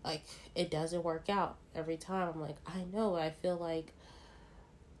 it doesn't work out every time. I'm like, I know. I feel like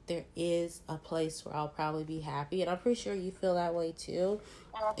there is a place where I'll probably be happy. And I'm pretty sure you feel that way, too.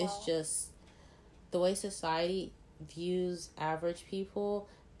 It's just the way society views average people.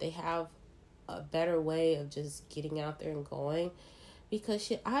 They have a better way of just getting out there and going. Because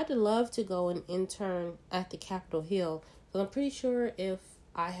shit, I'd love to go and intern at the Capitol Hill. Because I'm pretty sure if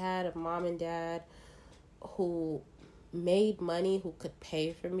I had a mom and dad who made money, who could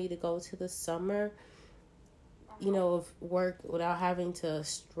pay for me to go to the summer, of work without having to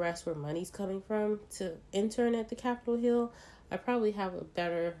stress where money's coming from to intern at the Capitol Hill, I probably have a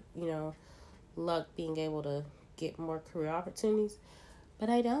better, luck being able to get more career opportunities. But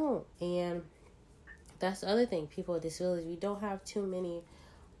I don't. And that's the other thing. People with disabilities, we don't have too many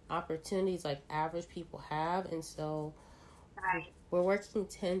opportunities like average people have. And so we're working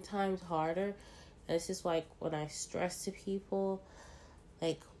 10 times harder. And it's just like when I stress to people,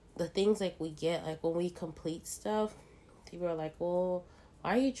 like the things like we get, like when we complete stuff, people are like, well,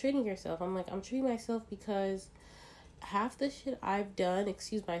 why are you treating yourself? I'm like, I'm treating myself because half the shit I've done,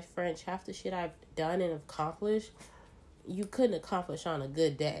 excuse my French, half the shit I've done and accomplished, you couldn't accomplish on a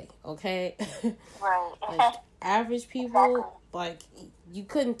good day, okay? Right. Like, average people, like, you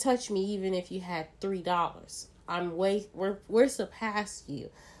couldn't touch me even if you had $3. We're surpassed you.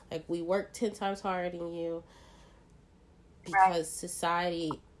 Like, we work 10 times harder than you because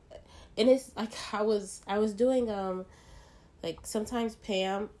society, and it's like I was doing like sometimes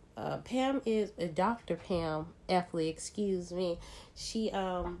Pam is Dr. Pam Efley, excuse me. She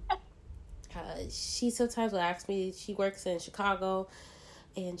sometimes will ask me. She works in Chicago,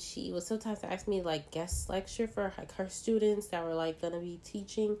 and she would sometimes ask me like guest lecture for like her students that were like gonna be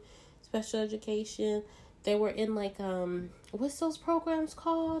teaching special education. They were in like what's those programs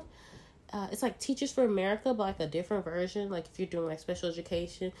called? It's like Teachers for America, but like a different version. Like if you're doing like special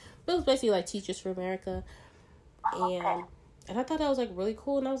education, but it was basically like Teachers for America, and I thought that was like really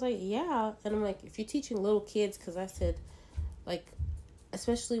cool. And I was like, yeah. And I'm like, if you're teaching little kids, because I said, like,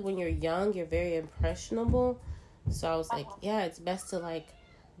 especially when you're young, you're very impressionable. So I was like, yeah, it's best to like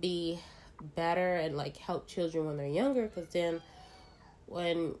be better and like help children when they're younger, because then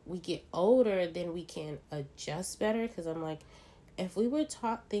when we get older, then we can adjust better. Because I'm like, if we were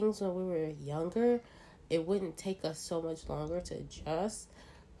taught things when we were younger, it wouldn't take us so much longer to adjust.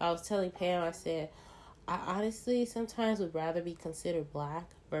 I was telling Pam, I said, I honestly sometimes would rather be considered black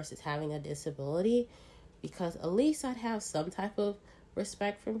versus having a disability, because at least I'd have some type of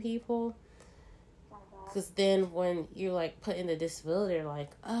respect from people. Because then when you're like put in a disability, they're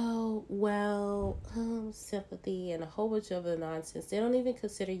like, oh, well, sympathy and a whole bunch of other nonsense. They don't even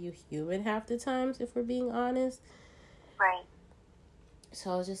consider you human half the times, if we're being honest. Right.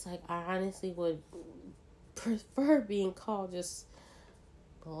 So I was just like, I honestly would prefer being called just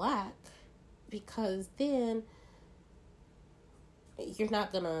black, because then you're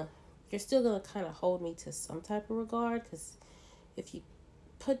still gonna kind of hold me to some type of regard, because if you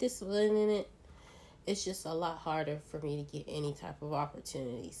put disability in it, it's just a lot harder for me to get any type of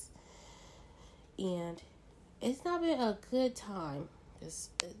opportunities. And it's not been a good time. It's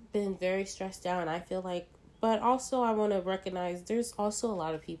been very stressed out, and I feel like, but also I want to recognize there's also a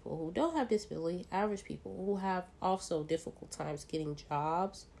lot of people who don't have disability, average people, who have also difficult times getting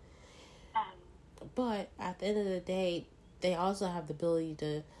jobs. But at the end of the day, they also have the ability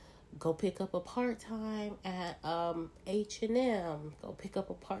to go pick up a part-time at H&M, go pick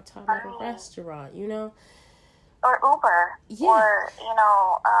up a part-time at a restaurant, Or Uber. Yeah. Or,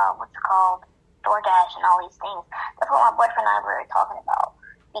 what's it called? DoorDash and all these things. That's what my boyfriend and I were talking about.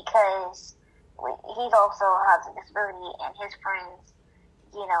 Because he also has a disability, and his friends,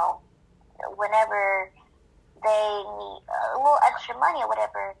 whenever they need a little extra money or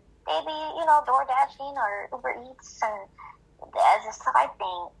whatever, they be, DoorDashing or Uber Eats and as a side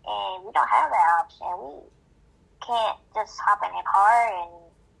thing, and we don't have that option. We can't just hop in a car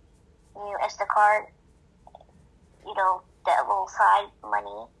and, Instacart, that little side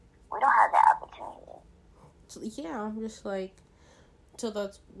money. We don't have that opportunity. So, yeah, I'm just like, so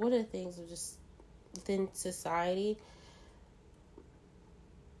that's one of the things of just within society.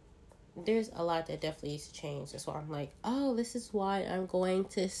 There's a lot that definitely needs to change. That's why I'm like, oh, this is why I'm going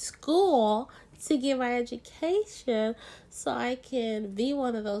to school to get my education, so I can be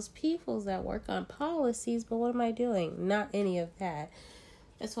one of those people that work on policies. But what am I doing? Not any of that.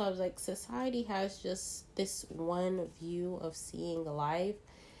 That's why I was like, society has just this one view of seeing life,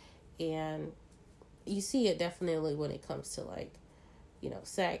 and you see it definitely when it comes to like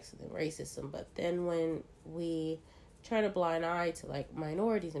sex and racism. But then when we turn a blind eye to like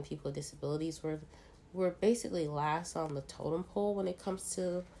minorities and people with disabilities, we're basically last on the totem pole when it comes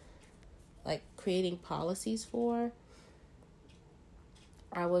to like creating policies for.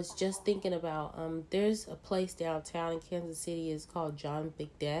 I was just thinking about there's a place downtown in Kansas City. It's called John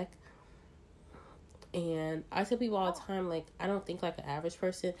Big Deck. And I tell people all the time, like, I don't think like an average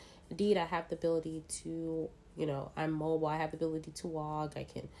person. Indeed, I have the ability to, I'm mobile. I have the ability to walk. I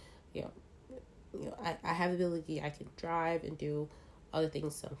can, I have the ability. I can drive and do other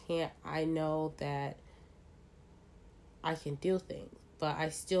things some can't. I know that I can do things, but I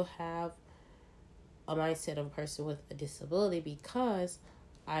still have a mindset of a person with a disability because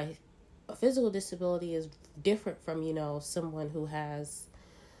a physical disability is different from, someone who has,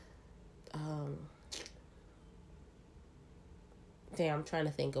 I'm trying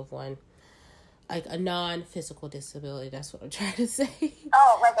to think of one, like a non-physical disability. That's what I'm trying to say.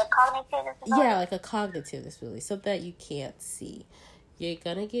 Oh, like a cognitive disability? Yeah, like a cognitive disability, something that you can't see. You're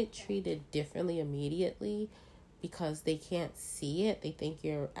gonna get treated differently immediately because they can't see it. They think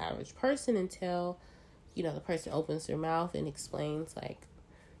you're an average person until, the person opens their mouth and explains like,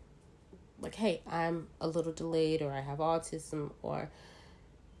 hey, I'm a little delayed, or I have autism, or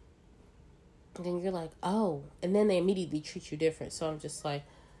then you're like, oh, and then they immediately treat you different. So I'm just like,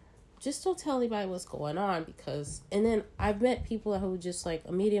 just don't tell anybody what's going on, because, and then I've met people who just like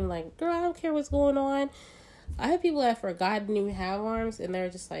immediately like, girl, I don't care what's going on. I have people that forgot didn't even have arms, and they're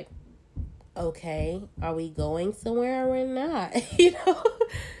just like, okay, are we going somewhere or we're not?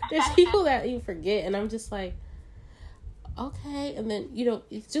 There's people that you forget, and I'm just like, okay. And then,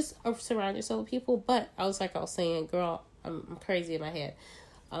 it's just surround yourself with people. But I was saying, girl, I'm crazy in my head.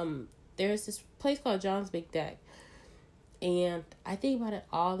 There's this place called John's Big Deck, and I think about it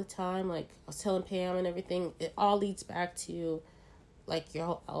all the time. Like I was telling Pam and everything, it all leads back to like your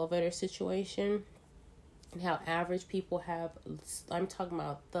whole elevator situation and how average people have, I'm talking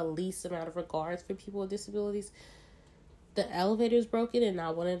about the least amount of regards for people with disabilities. The elevator's broken, and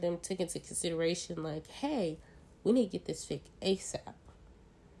not one of them took into consideration like, hey, we need to get this fixed ASAP.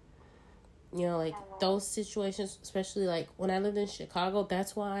 Like those situations, especially like when I lived in Chicago,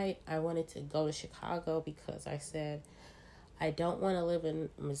 that's why I wanted to go to Chicago, because I said, I don't want to live in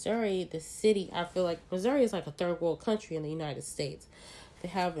Missouri, the city. I feel like Missouri is like a third world country in the United States. They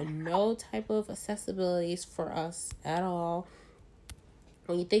have no type of accessibilities for us at all.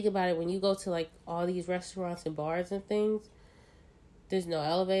 When you think about it, when you go to like all these restaurants and bars and things, there's no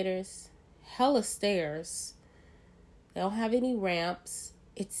elevators, hella stairs. They don't have any ramps.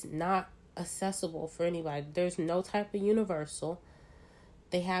 It's not accessible for anybody. There's no type of universal.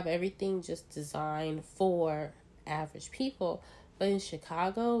 They have everything just designed for average people. But in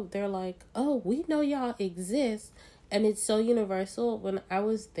Chicago, they're like, oh, we know y'all exist. And it's so universal. When I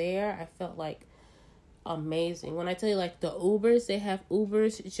was there, I felt like amazing. When I tell you, like, the Ubers, they have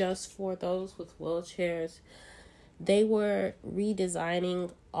Ubers just for those with wheelchairs. They were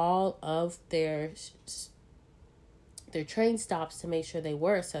redesigning all of their train stops to make sure they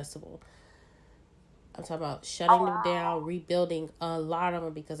were accessible. I'm talking about shutting them down, rebuilding a lot of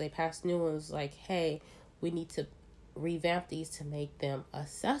them because they passed new ones. Like, hey, we need to revamp these to make them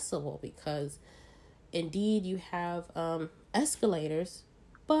accessible, because indeed you have escalators,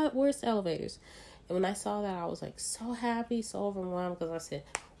 but where's elevators? And when I saw that, I was like so happy, so overwhelmed, because I said,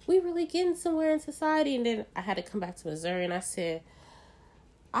 we really getting somewhere in society. And then I had to come back to Missouri, and I said,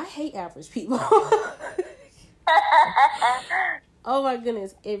 I hate average people. Oh my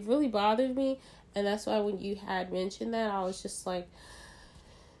goodness, it really bothered me. And that's why when you had mentioned that, I was just like,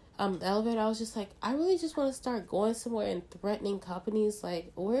 the elevator, I was just like, I really just want to start going somewhere and threatening companies.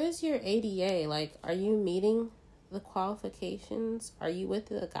 Like, where is your ADA? Like, are you meeting the qualifications? Are you with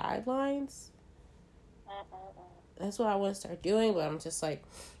the guidelines? That's what I want to start doing, but I'm just like,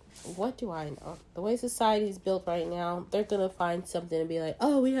 what do I know? The way society is built right now, they're going to find something and be like,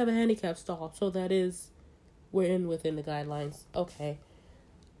 oh, we have a handicap stall, so that is, we're within the guidelines. Okay.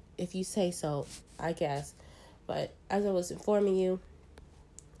 If you say so, I guess. But as I was informing you,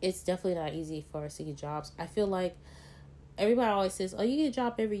 it's definitely not easy for us to get jobs. I feel like everybody always says, oh, you get a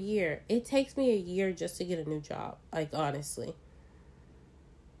job every year. It takes me a year just to get a new job. Like, honestly.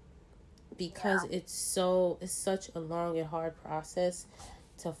 Because it's such a long and hard process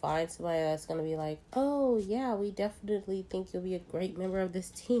to find somebody that's going to be like, oh, yeah, we definitely think you'll be a great member of this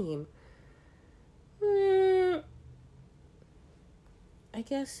team. I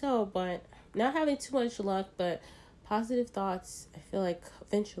guess so, but not having too much luck, but positive thoughts. I feel like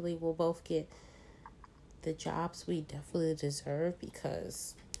eventually we'll both get the jobs we definitely deserve,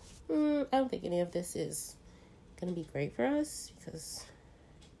 because I don't think any of this is going to be great for us, because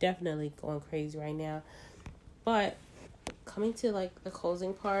definitely going crazy right now. But coming to like the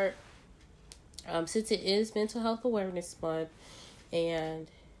closing part, since it is Mental Health Awareness Month, and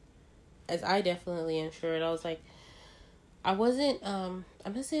as I definitely ensured, I was like, I wasn't, I'm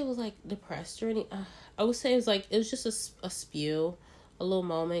gonna say it was like depressed or any, I would say it was just a spew, a little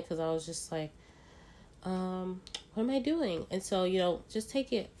moment, because I was just like, what am I doing? And so, just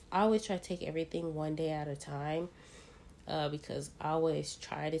take it, I always try to take everything one day at a time, because I always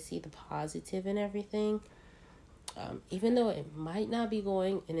try to see the positive in everything, even though it might not be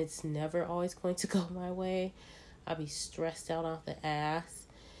going, and it's never always going to go my way. I'll be stressed out off the ass,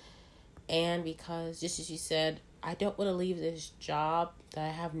 and because, just as you said, I don't want to leave this job that I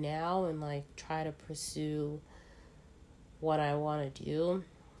have now and like try to pursue what I want to do,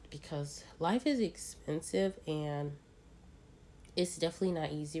 because life is expensive and it's definitely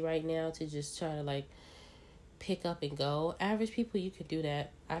not easy right now to just try to like pick up and go. Average people, you could do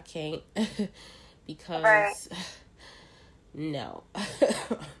that. I can't because Right. no.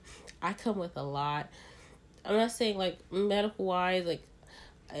 I come with a lot. I'm not saying like medical wise, like,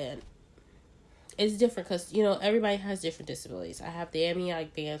 and it's different because, everybody has different disabilities. I have the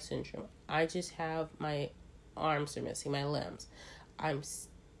amniotic band syndrome. I just have my arms are missing, my limbs. I'm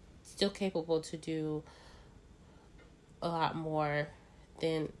still capable to do a lot more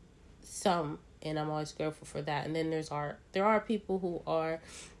than some, and I'm always grateful for that. And then there are people who are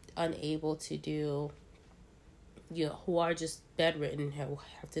unable to do, who are just bedridden, who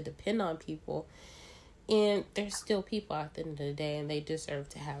have to depend on people. And there's still people at the end of the day, and they deserve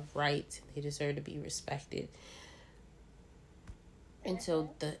to have rights. They deserve to be respected. And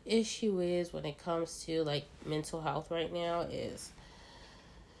so the issue is, when it comes to like mental health right now, is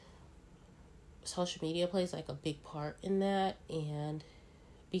social media plays like a big part in that. And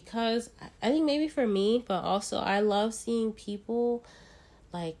because I think maybe for me, but also I love seeing people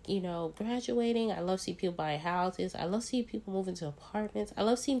like, graduating. I love seeing people buy houses. I love seeing people move into apartments. I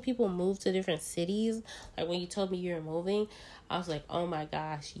love seeing people move to different cities. Like when you told me you were moving, I was like, oh my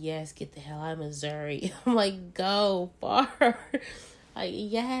gosh, yes, get the hell out of Missouri. I'm like, go far. Like,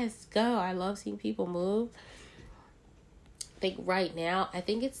 yes, go. I love seeing people move. I think right now, I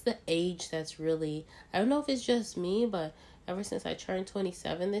think it's the age that's really, I don't know if it's just me, but ever since I turned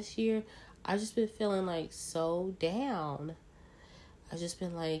 27 this year, I've just been feeling like so down. I've just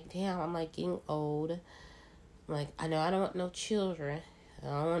been like, damn, I'm like getting old. I'm like, I know I don't want no children. I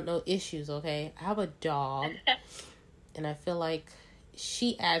don't want no issues, okay? I have a dog. And I feel like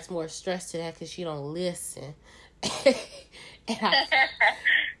she adds more stress to that because she don't listen.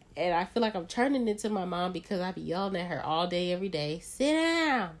 and I feel like I'm turning into my mom because I be yelling at her all day, every day. Sit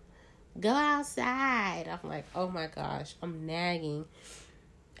down. Go outside. I'm like, oh my gosh, I'm nagging.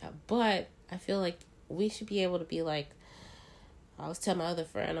 But I feel like we should be able to be like, I was telling my other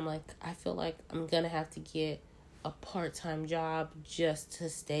friend, I'm like, I feel like I'm going to have to get a part-time job just to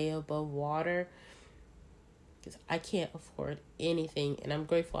stay above water, because I can't afford anything. And I'm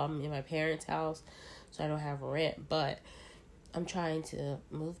grateful I'm in my parents' house, so I don't have rent. But I'm trying to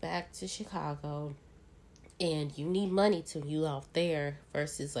move back to Chicago, and you need money to you out there,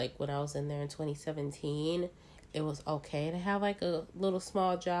 versus like when I was in there in 2017, it was okay to have like a little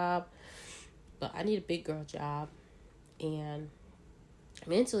small job, but I need a big girl job. And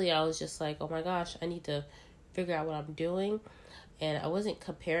mentally, I was just like, oh my gosh, I need to figure out what I'm doing. And I wasn't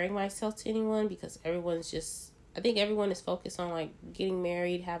comparing myself to anyone, because I think everyone is focused on like getting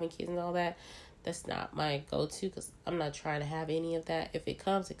married, having kids and all that. That's not my go-to, because I'm not trying to have any of that. If it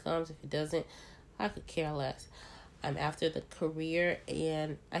comes, it comes. If it doesn't, I could care less. I'm after the career,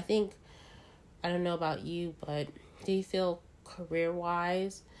 and I think, I don't know about you, but do you feel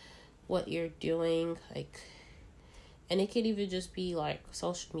career-wise what you're doing, like, and it could even just be like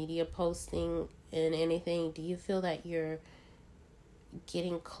social media posting and anything, do you feel that you're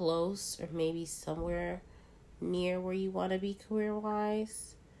getting close or maybe somewhere near where you want to be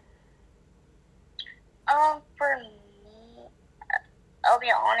career-wise? For me, I'll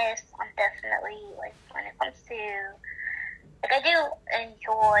be honest, I'm definitely, like, when it comes to, like, I do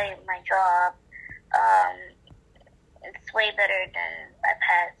enjoy my job. It's way better than I've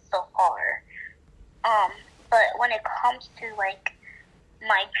had so far. But when it comes to, like,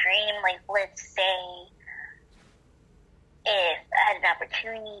 my dream, like, let's say, if I had an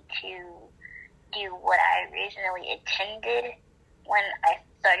opportunity to do what I originally intended when I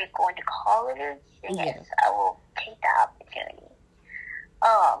started going to college, yes, I will take that opportunity.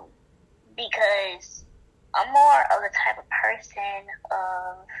 Because I'm more of the type of person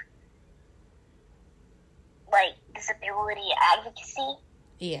of, like, disability advocacy.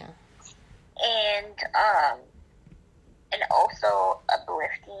 Yeah. And, and also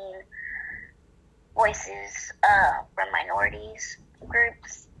uplifting voices from minorities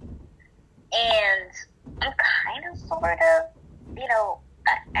groups. And I'm kind of, sort of,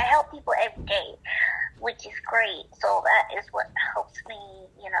 I help people every day, which is great. So that is what helps me,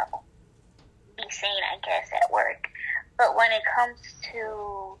 be sane, I guess, at work. But when it comes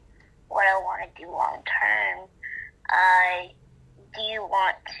to what I want to do long term, I do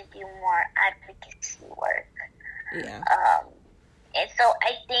want to do more advocacy work. Yeah. And so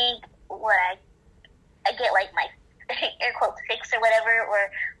I think what I get, like, my air quotes fix or whatever,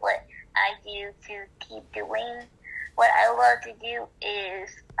 or what I do to keep doing what I love to do is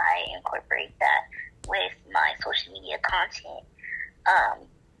I incorporate that with my social media content.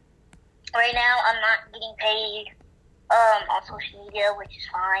 Right now I'm not getting paid on social media, which is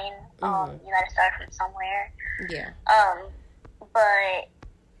fine. You gotta start from somewhere. Yeah. But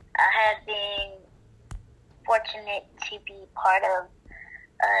I have been fortunate to be part of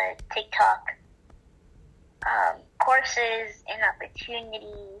TikTok courses and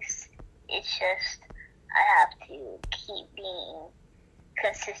opportunities. It's just I have to keep being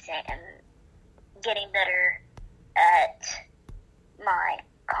consistent and getting better at my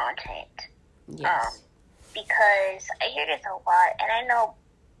content. Yes. Because I hear this a lot, and I know,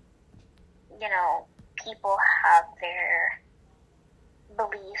 people have their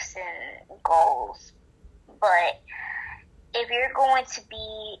beliefs and goals, but if you're going to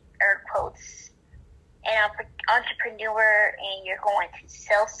be, air quotes, an entrepreneur and you're going to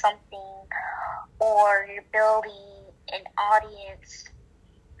sell something, or you're building an audience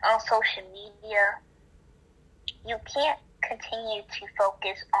on social media, you can't continue to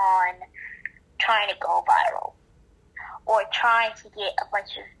focus on trying to go viral or trying to get a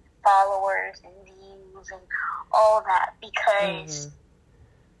bunch of followers and views and all that, because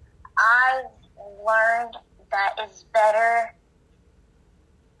I've learned that it's better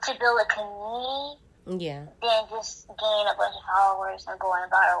to build a community than just gain a bunch of followers and going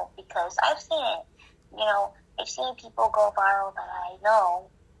viral, because I've seen it. I've seen people go viral that I know,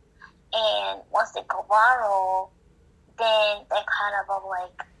 and once they go viral, then they kind of are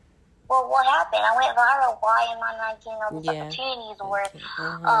like, well, what happened? I went viral. Why am I not getting all these opportunities? Or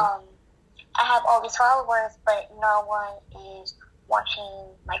I have all these followers, but no one is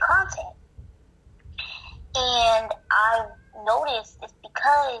watching my content. And I've noticed it's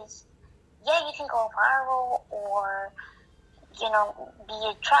because, you can go viral or, be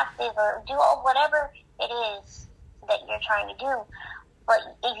attractive or do whatever it is that you're trying to do. But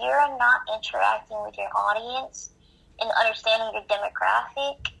if you're not interacting with your audience and understanding your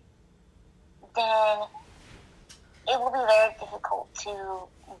demographic, then it will be very difficult to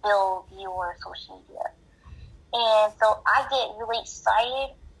build your social media. And so I get really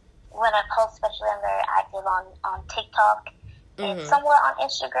excited when I post, especially I'm very active on TikTok and somewhat on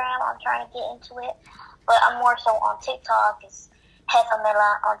Instagram. I'm trying to get into it, but I'm more so on TikTok. It's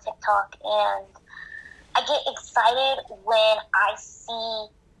Pamela on TikTok, and I get excited when I see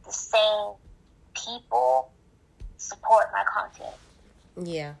the same people support my content.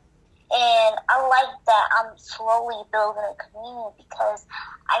 Yeah. And I like that I'm slowly building a community, because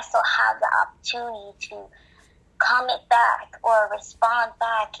I still have the opportunity to comment back or respond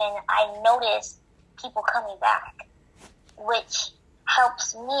back, and I notice people coming back, which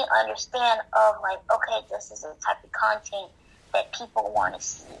helps me understand of, like, okay, this is the type of content that people want to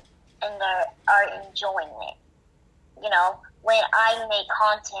see and are enjoying it. When I make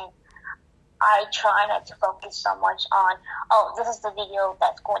content, I try not to focus so much on, this is the video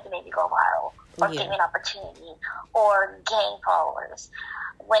that's going to maybe go viral or give me an opportunity or gain followers.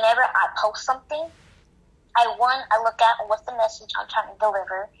 Whenever I post something, I look at what's the message I'm trying to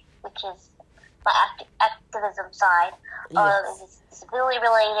deliver, which is my activism side. Is it disability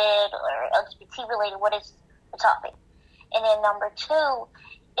related or LGBT related? What is the topic? And then number 2,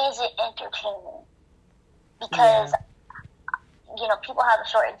 is it entertaining? Because people have a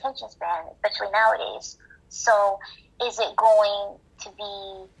short attention span, especially nowadays. So is it going to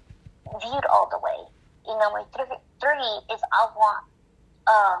be viewed all the way? Number 3 is I want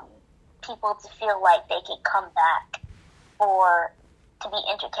people to feel like they can come back to be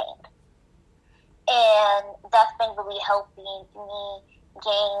entertained. And that's been really helping me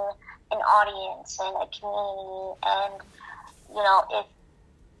gain an audience and a community. And,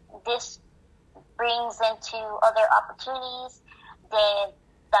 if this brings into other opportunities, then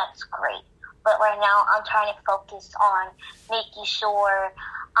that's great. But right now, I'm trying to focus on making sure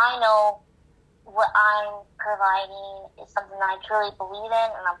I know what I'm providing is something that I truly believe in,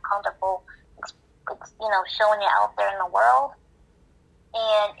 and I'm comfortable, showing it out there in the world.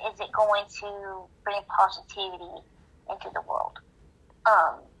 And is it going to bring positivity into the world.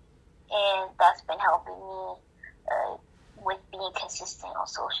 And that's been helping me with being consistent on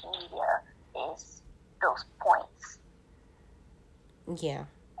social media is those points. Yeah,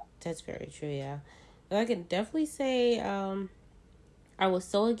 that's very true, yeah. I can definitely say I was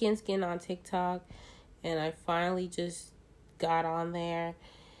so against getting on TikTok, and I finally just got on there,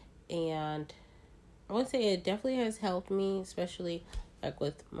 and I would say it definitely has helped me, especially like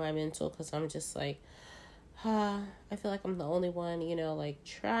with my mental, because I'm just like, I feel like I'm the only one, like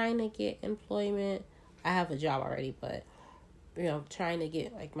trying to get employment. I have a job already, but trying to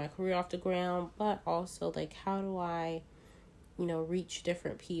get like my career off the ground, but also like how do I reach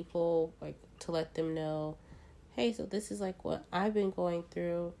different people, like to let them know, hey, so this is like what I've been going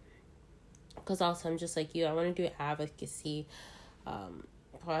through. Because also I'm just like you, I want to do advocacy. I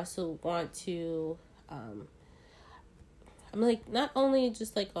also want to, I'm like not only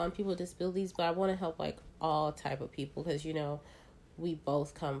just like on people with disabilities, but I want to help like all type of people, because we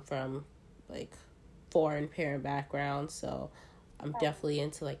both come from like foreign parent backgrounds, so I'm definitely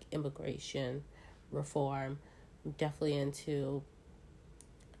into like immigration reform. I'm definitely into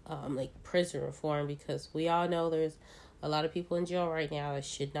like prison reform, because we all know there's a lot of people in jail right now that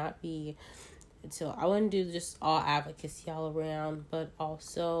should not be. And so I want to do just all advocacy all around, but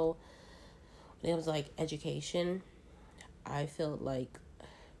also when it was like education, I feel like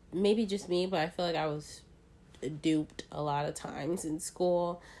maybe just me, but I feel like I was duped a lot of times in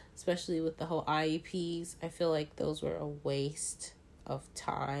school, especially with the whole IEPs. I feel like those were a waste of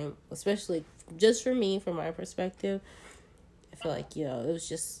time, especially just for me, from my perspective. I feel like, it was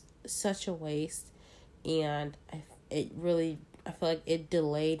just such a waste, and I feel like it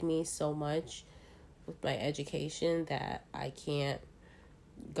delayed me so much with my education that I can't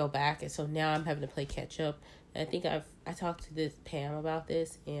go back, and so now I'm having to play catch up. And I think I talked to this Pam about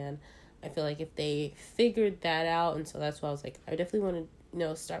this, and I feel like if they figured that out, and so that's why I was like, I definitely want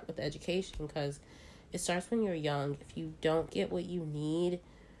to start with education, because it starts when you're young. If you don't get what you need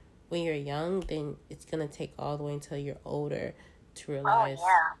when you're young, then it's gonna take all the way until you're older to realize,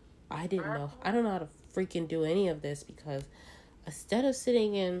 I don't know how to freaking do any of this, because instead of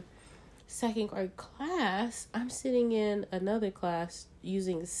sitting in second grade class, I'm sitting in another class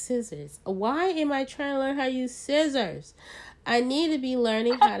using scissors. Why am I trying to learn how to use scissors? I need to be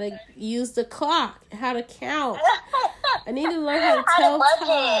learning how to use the clock, how to count. I need to learn how to tell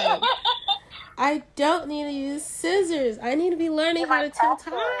time. I don't need to use scissors. I need to be learning how to tell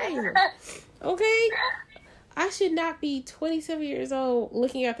time. Okay? I should not be 27 years old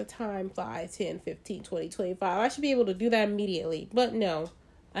looking at the time, 5, 10, 15, 20, 25. I should be able to do that immediately. But no,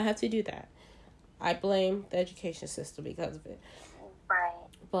 I have to do that. I blame the education system because of it. Right.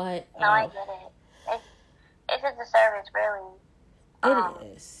 But no, I get it. It's a disservice, really.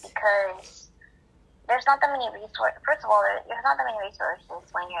 It is. Because there's not that many resources. First of all, there's not that many resources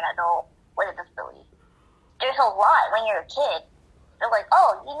when you're an adult with a disability. There's a lot when you're a kid. They're like,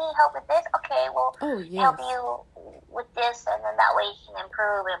 oh, you need help with this? Okay, well, help you with this, and then that way you can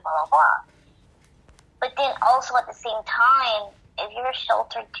improve and blah, blah, blah. But then also at the same time, if you're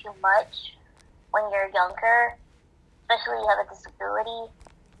sheltered too much when you're younger, especially if you have a disability,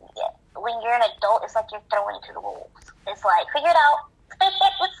 when you're an adult, it's like you're thrown into the wolves. It's like, figure it out.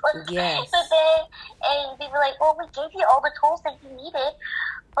 Yes. But then, and people are like, well, we gave you all the tools that you needed.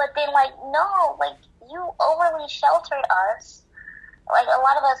 But then, like, no, like, you overly sheltered us. Like, a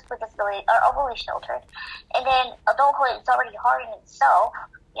lot of us with disabilities are overly sheltered. And then adulthood is already hard in itself.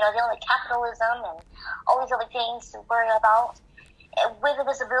 Dealing with capitalism and all these other things to worry about. And with a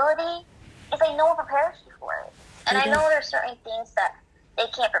disability, it's like no one prepares you for it. And I know there's certain things that they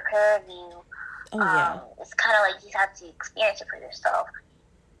can't prepare you. It's kind of like you have to experience it for yourself.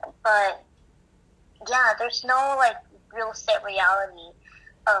 But, yeah, there's no, like, real set reality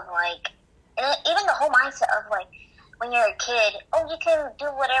of, like, and even the whole mindset of, like, when you're a kid, you can do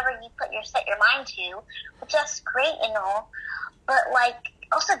whatever you set your mind to, which that's great and all, but, like,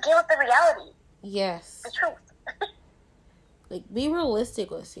 also deal with the reality. Yes. The truth. Like, be realistic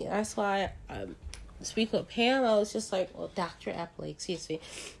with it. That's why, speaking of Pam, I was just like, Dr. Epley, excuse me.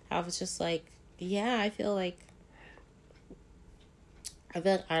 I was just like, yeah, I feel like I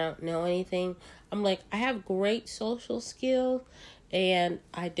don't know anything. I'm like, I have great social skills, and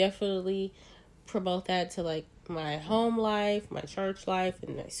I definitely promote that to, like, my home life, my church life,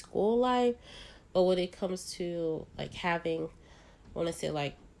 and my school life. But when it comes to, like, having, I want to say,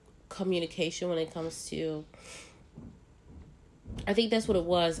 like, communication, when it comes to, I think that's what it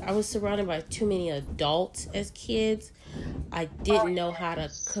was. I was surrounded by too many adults as kids. I didn't know how to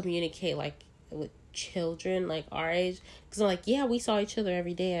communicate, like, with children, like, our age. Because I'm like, yeah, we saw each other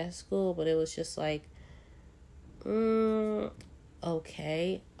every day at school, but it was just like, Okay.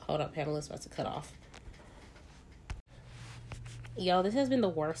 Hold up, Pamela's about to cut off. Yo, this has been the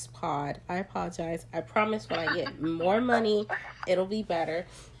worst pod. I apologize. I promise when I get more money, it'll be better.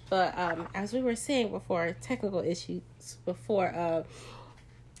 But as we were saying before, technical issues before,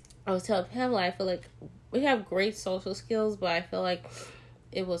 I was telling Pamela, I feel like we have great social skills, but I feel like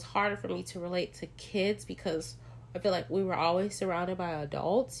it was harder for me to relate to kids because I feel like we were always surrounded by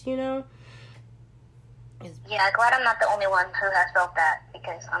adults, you know? Yeah, glad I'm not the only one who has felt that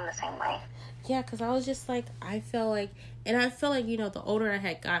because I'm the same way. Yeah, because I was just like, I felt like, you know, the older I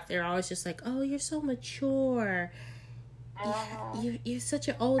had got there, I was just like, oh, you're so mature. You're such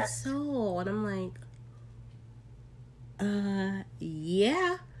an old soul. And I'm like,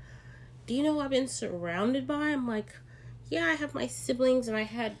 yeah. Do you know who I've been surrounded by? I'm like, yeah, I have my siblings and I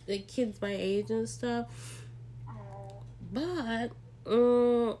had the kids my age and stuff. But,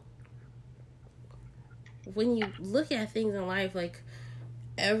 when you look at things in life, like,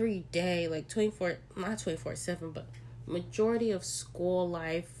 every day, like, not 24/7, but majority of school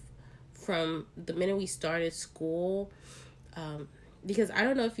life from the minute we started school, because I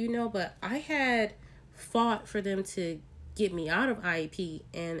don't know if you know, but I had fought for them to get me out of IEP,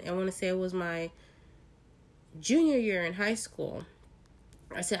 and I want to say it was my junior year in high school.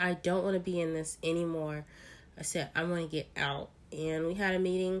 I said, I don't want to be in this anymore. I said, I want to get out. And we had a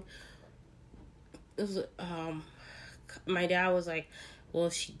meeting. It was, my dad was like, well,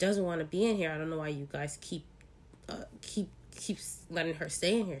 if she doesn't want to be in here, I don't know why you guys keeps letting her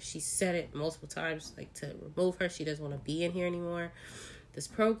stay in here. She said it multiple times, like, to remove her. She doesn't want to be in here anymore. This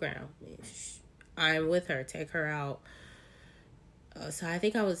program, I'm with her, take her out. So I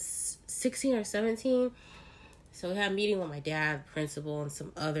think I was 16 or 17. So we had a meeting with my dad, principal, and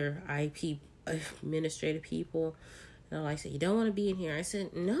some other IEP administrative people. And I said, you don't want to be in here? I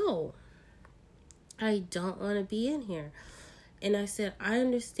said, no, I don't want to be in here. And I said, I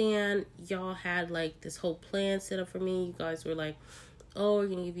understand y'all had, like, this whole plan set up for me. You guys were like, oh, we're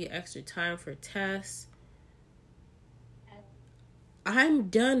going to give you extra time for tests. I'm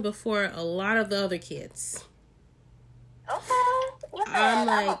done before a lot of the other kids. Okay. I'm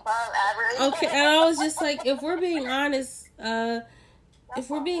like, okay. And I was just like, if we're being honest,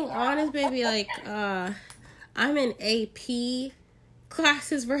 baby, like, I'm in AP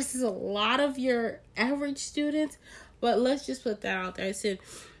classes versus a lot of your average students. But let's just put that out there. I said,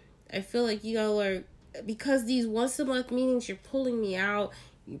 I feel like you all are, because these once a month meetings, you're pulling me out.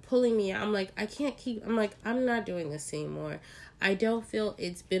 I'm like, I'm not doing this anymore. I don't feel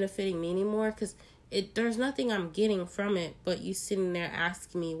it's benefiting me anymore because there's nothing I'm getting from it, but you sitting there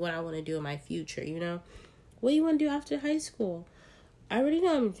asking me what I want to do in my future, you know? What do you want to do after high school? I already know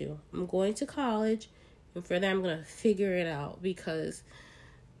what I'm going to do. I'm going to college, and for that, I'm going to figure it out because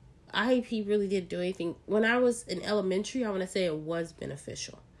IEP really didn't do anything. When I was in elementary, I want to say it was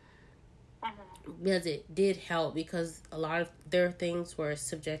beneficial. Because it did help, because a lot of their things were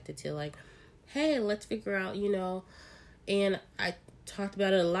subjected to, like, hey, let's figure out, you know, and I talked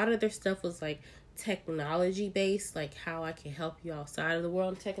about it. A lot of their stuff was, like, technology based, like how I can help you outside of the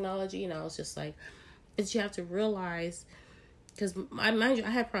world of technology. And I was just like, but you have to realize, because mind you, I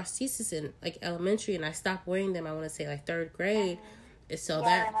had prosthesis in, like, elementary, and I stopped wearing them, I want to say, like, third grade. And so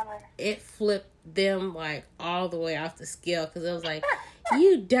that it flipped them, like, all the way off the scale, because it was like,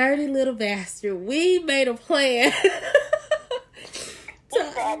 you dirty little bastard, we made a plan.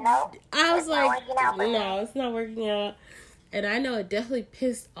 So, said, no, I was like, no, it's not working out. And I know it definitely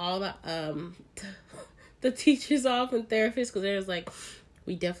pissed all the teachers off and therapists, because they was like,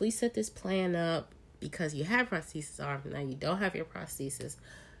 we definitely set this plan up because you had prosthesis arm, now you don't have your prosthesis.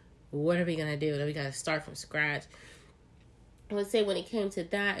 What are we gonna do? Then we gotta start from scratch. Let's say when it came to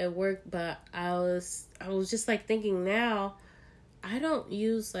that, it worked, but I was just, like, thinking now, I don't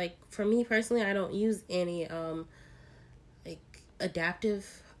use, like, for me personally, I don't use any like,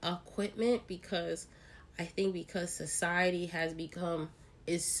 adaptive equipment, because I think because society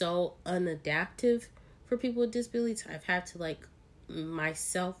is so unadaptive for people with disabilities, I've had to, like,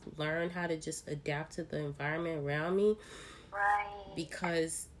 myself learn how to just adapt to the environment around me. Right.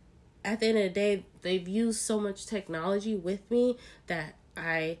 Because at the end of the day, they've used so much technology with me that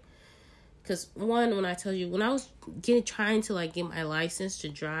because when I tell you, when I was trying to, like, get my license to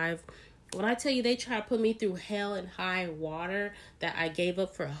drive, when I tell you they tried to put me through hell and high water that I gave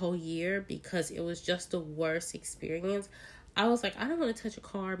up for a whole year because it was just the worst experience, I was like, I don't want to touch a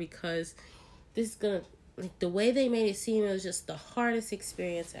car because this is going to, like, the way they made it seem, it was just the hardest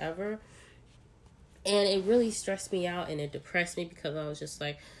experience ever. And it really stressed me out and it depressed me because I was just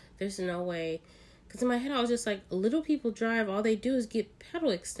like, there's no way. Because in my head, I was just like, little people drive, all they do is get pedal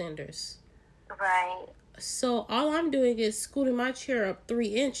extenders. Right. So all I'm doing is scooting my chair up 3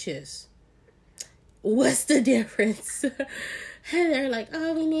 inches. What's the difference? And they're like,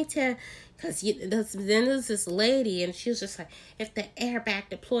 oh, we need to, because then there's this lady, and she was just like, if the airbag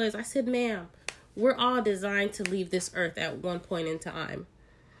deploys. I said, ma'am, we're all designed to leave this earth at one point in time.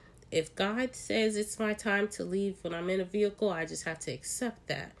 If God says it's my time to leave when I'm in a vehicle, I just have to accept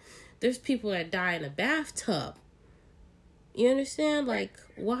that. There's people that die in a bathtub. You understand? Like,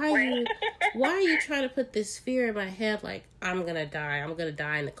 why are you trying to put this fear in my head? Like, I'm going to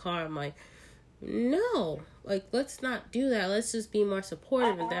die in the car. I'm like, no, like, let's not do that. Let's just be more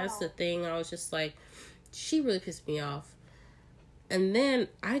supportive. And that's the thing. I was just like, she really pissed me off. And then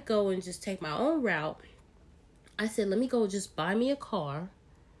I go and just take my own route. I said, let me go just buy me a car.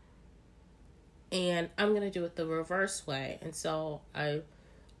 And I'm going to do it the reverse way. And so I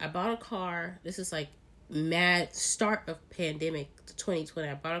bought a car. This is like mad start of pandemic 2020.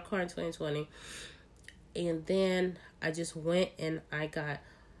 I bought a car in 2020. And then I just went and I got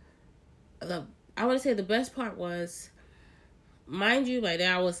I want to say the best part was, mind you, my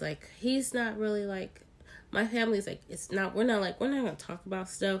dad was like, he's not really like, my family's like, we're not going to talk about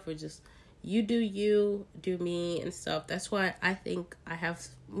stuff. We're just, you, do me and stuff. That's why I think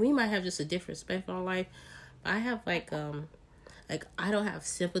we might have just a different perspective on life. But I have like I don't have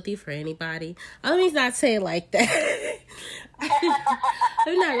sympathy for anybody. Let me not say it like that.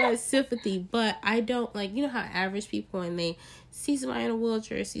 I'm not really sympathy, but I don't like, you know how average people, when they see somebody in a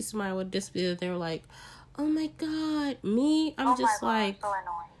wheelchair, see somebody with a disability, they're like, oh my God. Me, I'm just like, so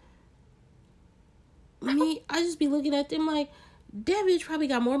me, I just be looking at them like, that bitch probably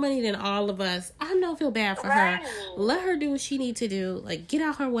got more money than all of us. I don't feel bad for her. Let her do what she need to do. Like, get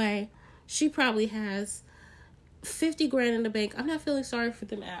out her way. She probably has 50 grand in the bank. I'm not feeling sorry for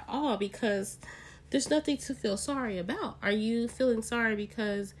them at all, because there's nothing to feel sorry about. Are you feeling sorry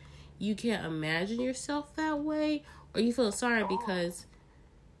because you can't imagine yourself that way? Or you feel sorry because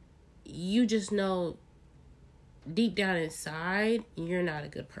you just know deep down inside you're not a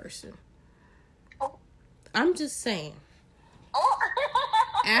good person? I'm just saying.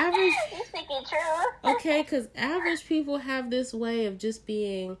 Average. You're speaking true. Okay, because average people have this way of just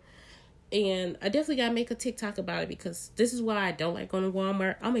being. And I definitely got to make a TikTok about it, because this is why I don't like going to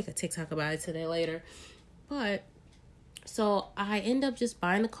Walmart. I'll make a TikTok about it today later. But, so I end up just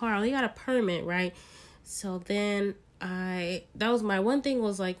buying the car. I only got a permit, right? So then that was my one thing,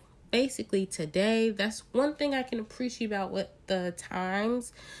 was like, basically today, that's one thing I can appreciate about what the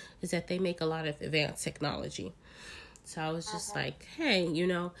times is, that they make a lot of advanced technology. So I was just like, hey,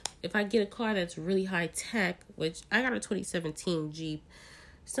 if I get a car that's really high tech, which I got a 2017 Jeep.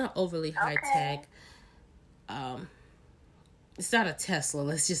 It's not overly high tech. It's not a Tesla,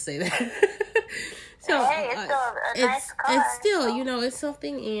 let's just say that. So hey, it's still a nice car. It's still, it's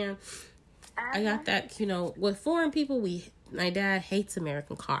something. And I got that, with foreign people, my dad hates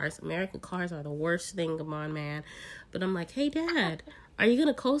American cars. American cars are the worst thing, come on, man. But I'm like, hey, Dad, are you going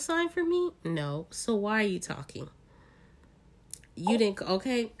to co-sign for me? No. So why are you talking? You didn't,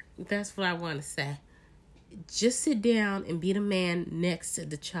 okay? That's what I want to say. Just sit down and be the man next to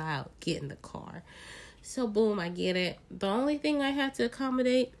the child. Get in the car. So, boom, I get it. The only thing I had to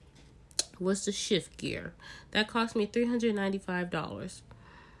accommodate was the shift gear. That cost me $395.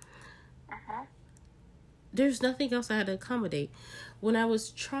 There's nothing else I had to accommodate. When I was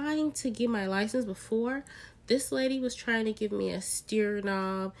trying to get my license before, this lady was trying to give me a steer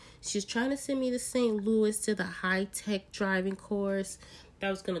knob. She was trying to send me to St. Louis to the high-tech driving course that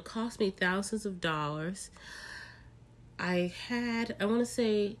was going to cost me thousands of dollars. I had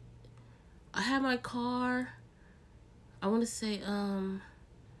my car, I want to say,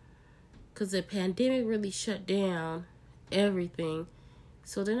 because the pandemic really shut down everything.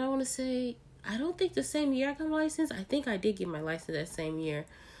 So then I want to say, I don't think the same year I got my license. I think I did get my license that same year.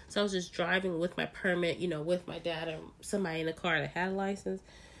 So I was just driving with my permit, with my dad or somebody in the car that had a license.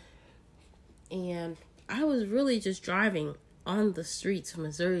 And I was really just driving on the streets of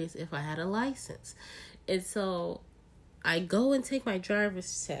Missouri as if I had a license. And so I go and take my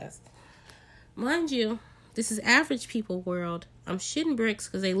driver's test. Mind you, this is average people world. I'm shitting bricks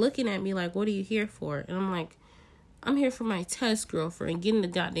because they looking at me like, what are you here for? And I'm like, I'm here for my test, girlfriend. Get in the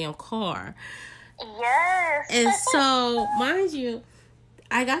goddamn car. Yes. And so, mind you,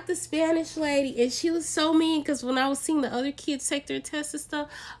 I got the Spanish lady, and she was so mean, because when I was seeing the other kids take their tests and stuff,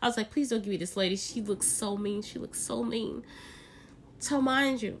 I was like, please don't give me this lady. She looks so mean. So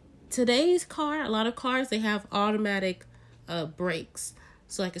mind you, today's car, a lot of cars, they have automatic brakes.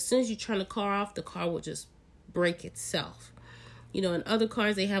 So like as soon as you turn the car off, the car will just brake itself. In other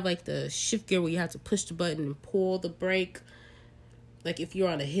cars, they have like the shift gear where you have to push the button and pull the brake. Like if you're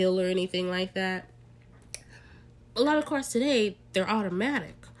on a hill or anything like that. a lot of cars today, they're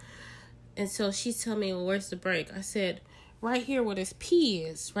automatic. And so she's telling me, well, where's the brake? I said, right here where this P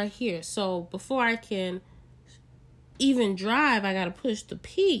is, right here. So before I can even drive, I got to push the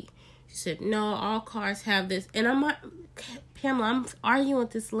P. She said, no, all cars have this. And I'm like, Pamela, I'm arguing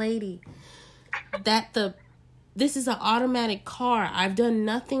with this lady that this is an automatic car. I've done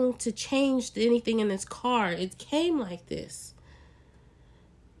nothing to change anything in this car. It came like this.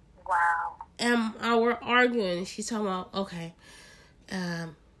 Wow. And we're arguing. And she's talking about, okay,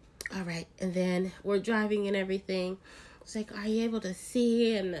 all right. And then we're driving and everything. It's like, are you able to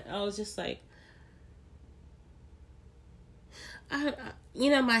see? And I was just like,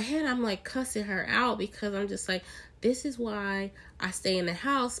 in my head, I'm like cussing her out because I'm just like, this is why I stay in the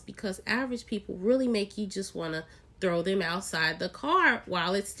house, because average people really make you just want to throw them outside the car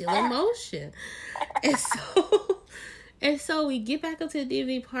while it's still in motion. And so we get back up to the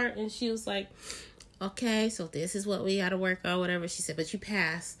DV part, and she was like, okay, so this is what we got to work on, whatever. She said, but you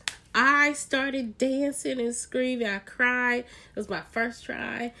passed. I started dancing and screaming. I cried. It was my first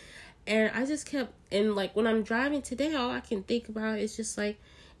try. And I just kept, and like when I'm driving today, all I can think about is just like,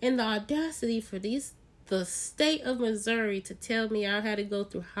 and the audacity for the state of Missouri to tell me I had to go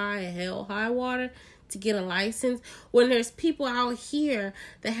through high water to get a license, when there's people out here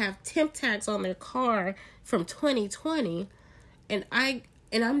that have temp tags on their car from 2020, and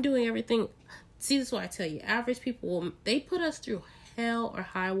I'm doing everything. See, this is what I tell you. Average people, they put us through hell or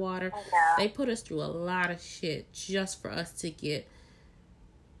high water. Yeah. They put us through a lot of shit just for us to get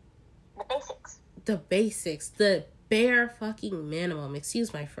the basics. The basics. The bare fucking minimum.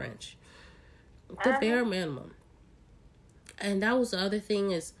 Excuse my French. The bare minimum. And that was the other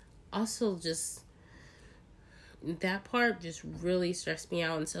thing, is also just that part just really stressed me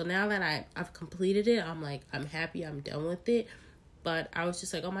out. And so now that I've completed it, I'm like, I'm happy, I'm done with it. But I was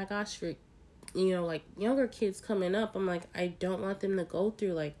just like, oh my gosh, for like younger kids coming up, I'm like, I don't want them to go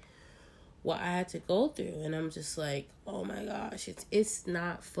through like what I had to go through. And I'm just like, oh my gosh, it's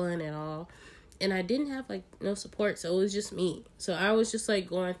not fun at all. And I didn't have like no support, so it was just me. So I was just like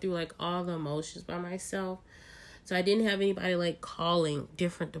going through like all the emotions by myself. So I didn't have anybody like calling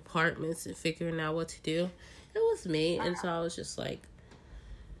different departments and figuring out what to do. It was me. And so I was just like,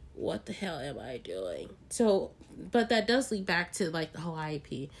 what the hell am I doing? So, but that does lead back to like the whole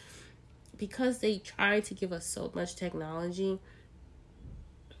IEP. Because they try to give us so much technology,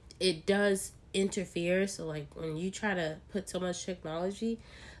 it does interfere. So like when you try to put so much technology,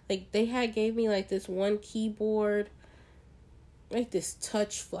 like they gave me like this one keyboard, like this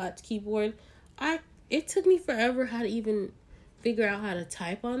touch flat keyboard. It took me forever how to even figure out how to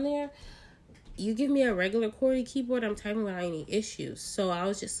type on there. You give me a regular QWERTY keyboard, I'm typing without any issues. So I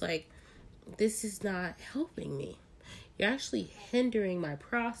was just like, this is not helping me. You're actually hindering my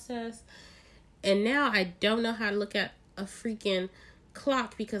process. And now I don't know how to look at a freaking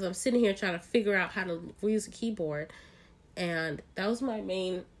clock because I'm sitting here trying to figure out how to use a keyboard. And that was my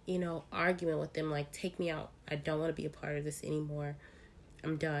main, argument with them. Like, take me out. I don't want to be a part of this anymore.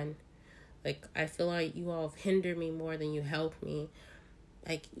 I'm done. Like, I feel like you all have hindered me more than you helped me.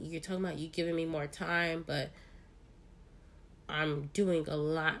 Like, you're talking about you giving me more time, but I'm doing a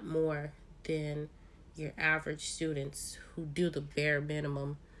lot more than your average students who do the bare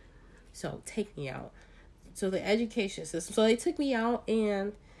minimum. So take me out. So the education system. So they took me out,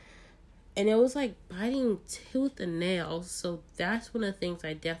 and it was like biting tooth and nail. So that's one of the things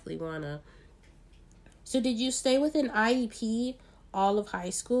I definitely want to. So did you stay with an IEP all of high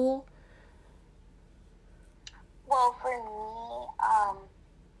school? Well, for me,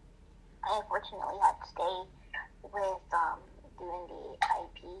 I unfortunately had to stay with doing the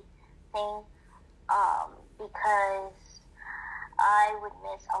IEP thing because I would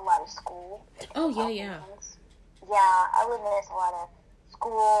miss a lot of school. Oh, yeah. Yeah, I would miss a lot of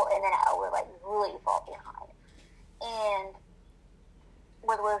school, and then I would, really fall behind. And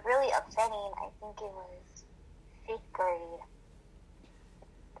what was really upsetting, I think it was 5th grade,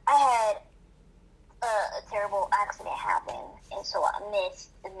 I had a terrible accident happen, and so I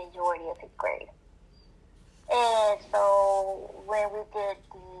missed the majority of 5th grade. And so when we did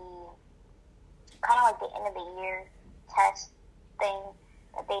the end of the year test thing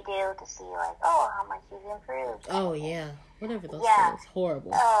that they do to see, how much you've improved. Oh, yeah. Whatever those things.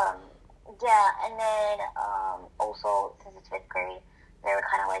 Horrible. Yeah, and then also, since it's 5th grade, they were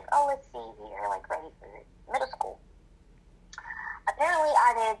kind of like, let's see if you're, ready for middle school. Apparently,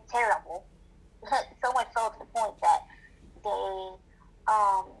 I did terrible. So much so to the point that they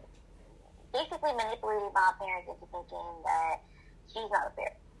basically manipulated my parents into thinking that she's not a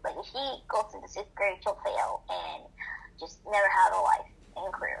fair. If she goes into 6th grade, she'll fail and just never have a life.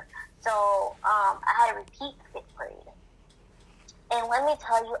 in career. So I had to repeat 5th grade. And let me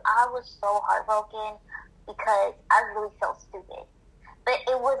tell you, I was so heartbroken because I really felt stupid. But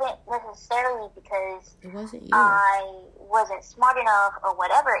it wasn't necessarily because it wasn't you. I wasn't smart enough or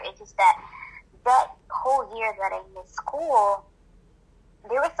whatever. It's just that whole year that I missed school,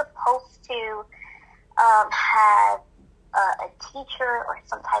 they were supposed to have a teacher or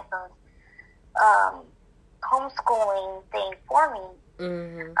some type of homeschooling thing for me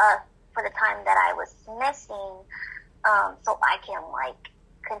for the time that I was missing, so I can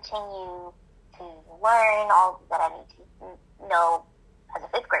continue to learn all that I need to know as a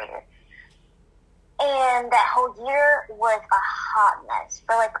 5th grader. And that whole year was a hot mess.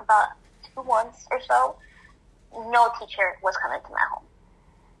 For about 2 months or so, no teacher was coming to my home.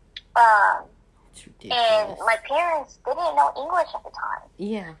 And my parents, they didn't know English at the time.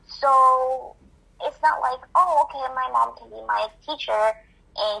 Yeah. So it's not like, oh, okay, my mom can be my teacher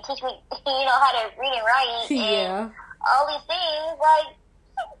and teach me, how to read and write and all these things.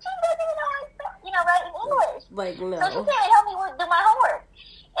 She doesn't even know, write in English. No. So she can't help me do my homework.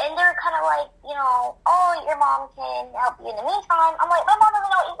 And they're kind of oh, your mom can help you in the meantime. I'm like, my mom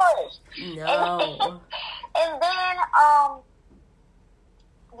doesn't know English. No. And then,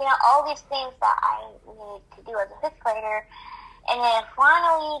 all these things that I needed to do as a 5th grader. And then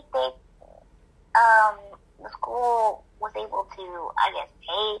finally, the school was able to, I guess,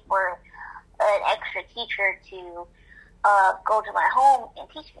 pay for an extra teacher to go to my home and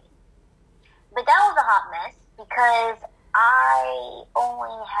teach me. But that was a hot mess because I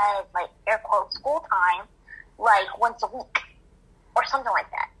only had, air quote, school time, once a week or something like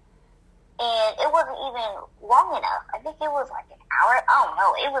that. And it wasn't even long enough. I think it was an hour. I don't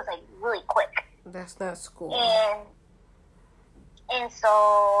know. It was really quick. That's not school. And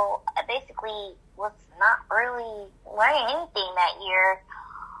so I basically was not really learning anything that year.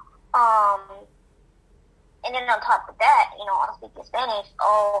 And then on top of that, I'm speaking Spanish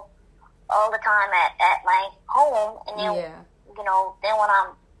all the time at my home. And then, then when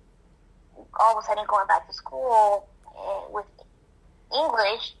I'm all of a sudden going back to school with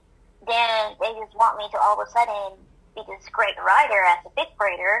English, then they just want me to all of a sudden be this great writer as a 5th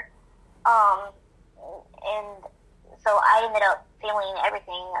grader. And so I ended up failing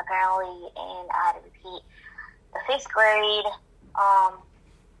everything, apparently, and I had to repeat the 5th grade.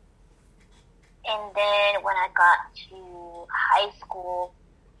 And then when I got to high school,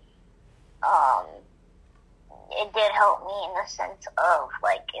 it did help me in the sense of,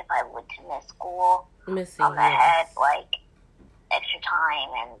 if I would to miss school, I had, extra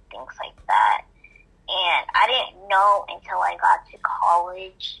time and things like that. And I didn't know until I got to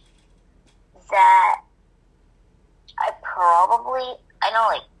college that I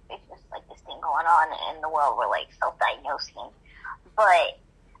know, it's just, this thing going on in the world where, self-diagnosing, but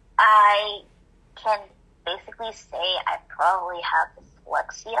I can basically say I probably have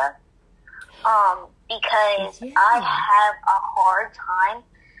dyslexia, because I have a hard time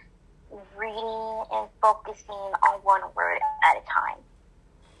reading and focusing on one word at a time.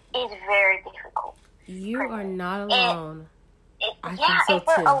 It's very difficult. You are not alone. And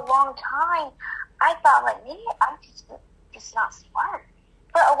for a long time, I thought, maybe I'm just not smart.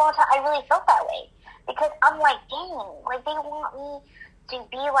 For a long time, I really felt that way. Because I'm dang, they want me to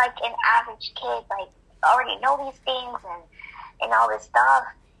be an average kid, already know these things and all this stuff.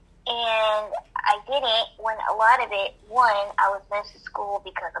 And I didn't, when a lot of it, one, I was missing school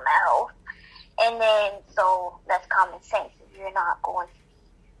because of my health. And then, so that's common sense. If you're not going to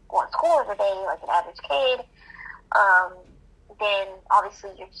school every day like an average kid, then obviously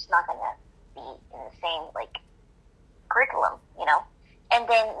you're just not going to be in the same, curriculum, And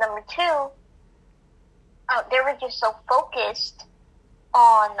then number two, they were just so focused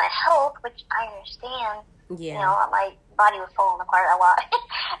on my health, which I understand. Yeah. My body was falling apart a lot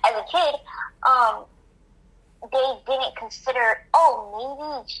as a kid. They didn't consider,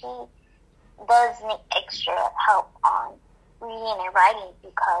 maybe she does need extra help on reading and writing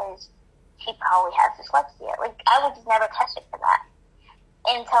because she probably has dyslexia. I would just never test it for that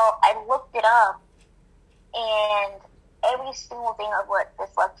until I looked it up, and every single thing of what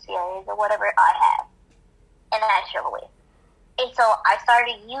dyslexia is or whatever I have, and I struggle with. And so I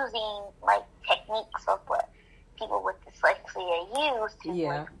started using techniques of what people with dyslexia use to read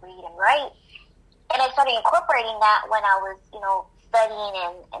and write. And I started incorporating that when I was, studying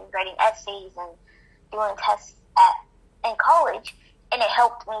and writing essays and doing tests in college, and it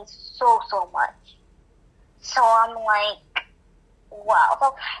helped me so much. So I'm wow.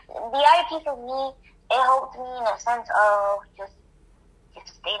 So the IEP for me, it helped me in a sense of just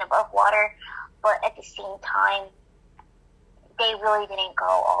staying above water, but at the same time, they really didn't go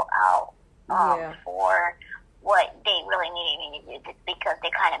all out for what they really needed me to do, because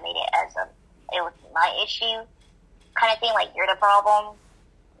they kind of made it as it was my issue kind of thing, like you're the problem,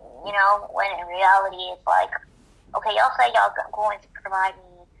 you know, when in reality it's like, okay, y'all say y'all going to provide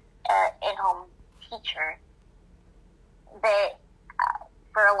me an in-home teacher, but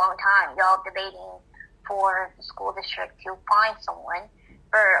for a long time y'all debating for the school district to find someone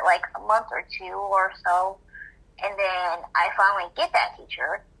for like a month or two or so, and then I finally get that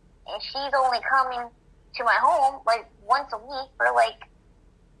teacher, and she's only coming to my home like once a week for like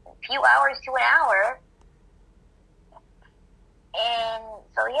a few hours to an hour. And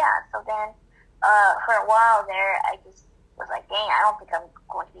so then for a while there, I just was like, dang, I don't think I'm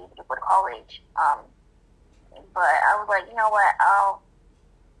going to be able to go to college. But I was like, you know what, I'll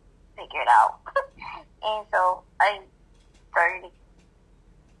figure it out. And so I started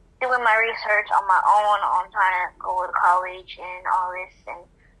doing my research on my own on trying to go to college and all this, and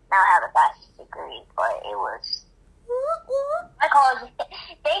now I have a bachelor's degree. But it was my college.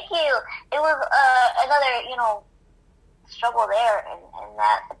 Thank you. It was another, you know, struggle there in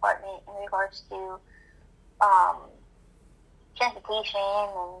that department in regards to transportation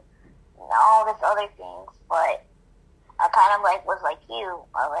and all this other things. But I kind of like was like you.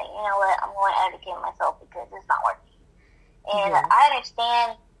 I was like, you know what, I'm going to advocate myself because it's not working. And I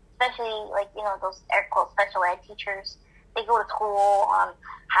understand, especially like, you know, those air quote special ed teachers, they go to school on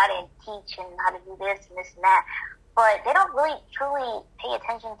how to teach and how to do this and this and that, but they don't really truly pay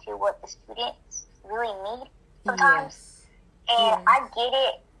attention to what the students really need sometimes. And I get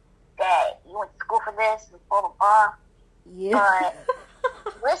it that you went to school for this and blah blah blah. But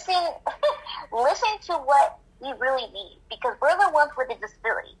listen to what we really need, because we're the ones with the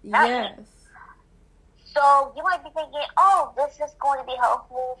disability, not me. So you might be thinking, oh, this is going to be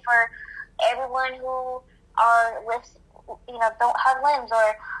helpful for everyone who are don't have limbs,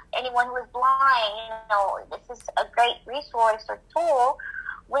 or anyone who is blind. You know, this is a great resource or tool,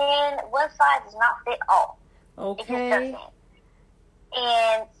 when one size does not fit all. It just doesn't.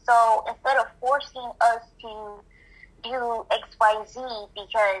 And so instead of forcing us to do X, Y, Z,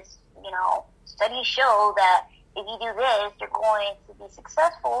 because, you know, studies show that if you do this, you're going to be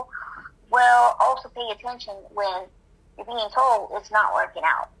successful, well, also pay attention when you're being told it's not working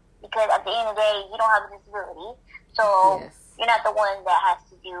out. Because at the end of the day, you don't have a disability, so you're not the one that has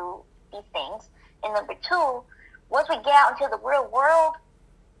to do these things. And number two, once we get out into the real world,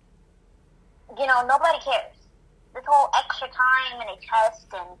 you know, nobody cares. This whole extra time and a test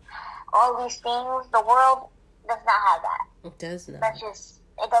and all these things, the world does not have that. It does not.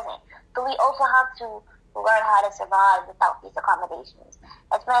 It doesn't. So we also have to learn how to survive without these accommodations.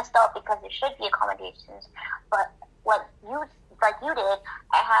 That's messed up, because there should be accommodations. But like you did,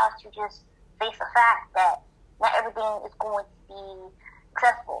 I have to just face the fact that not everything is going to be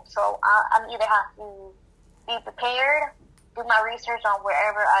accessible. So I'm either have to be prepared, do my research on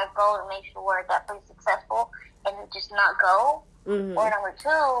wherever I go to make sure that place is successful, and just not go. Or number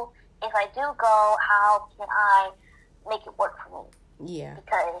two, if I do go, how can I make it work for me? Yeah.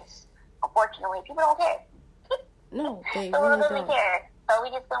 Because unfortunately, people don't care. No, they so really don't care. So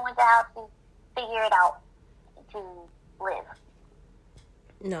we just going to have to figure it out to live.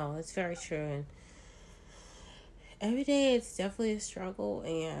 No, it's very true. And every day it's definitely a struggle,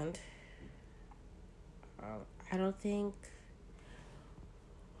 and I don't think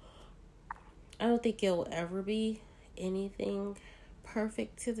it will ever be anything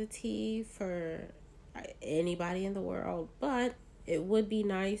perfect to the T for anybody in the world, but it would be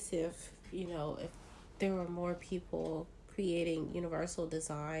nice if, you know, if there were more people creating universal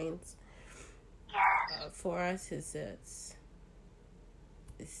designs for us. It's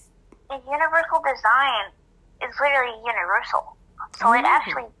universal design is literally universal, so it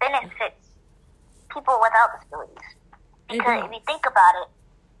actually benefits people without disabilities. Because if you think about it,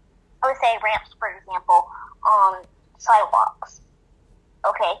 I would say ramps, for example, on sidewalks.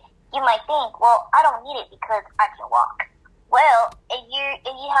 Okay, you might think, well, I don't need it because I can walk. Well, if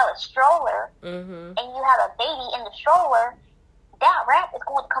you have a stroller and you have a baby in the stroller, that ramp is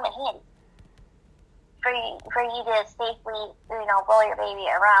going to come in handy for you to safely, you know, roll your baby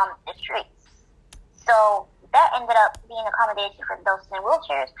around the streets. So that ended up being an accommodation for those in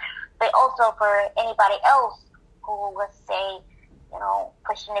wheelchairs, but also for anybody else who was, say, you know,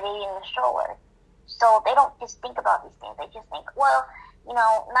 pushing the baby in the stroller. So they don't just think about these things. They just think, well, you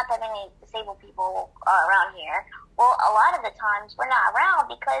know, not that many disabled people are around here. Well, a lot of the times we're not around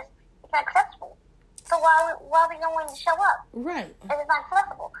because it's not accessible. So why are we going to show up? Right. Because it's not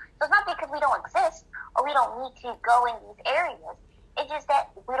accessible. So it's not because we don't exist or we don't need to go in these areas. It's just that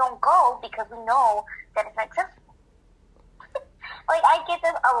we don't go because we know that it's not accessible. Like, I get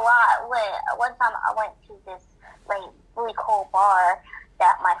this a lot. One time I went to this, like, really cool bar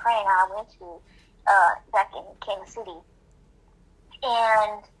that my friend and I went to back in Kansas City.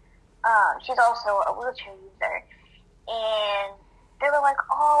 And she's also a wheelchair user. And they were like,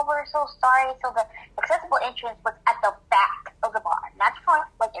 oh, we're so sorry. So the accessible entrance was at the back of the bar, not the front,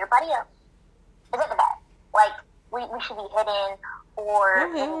 like everybody else. It's at the back. Like, we should be hidden,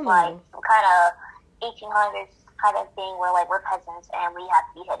 or it was like some kind of 1800s kind of thing where, like, we're peasants and we have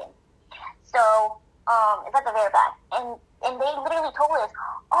to be hidden. So it's at the very back. And they literally told us,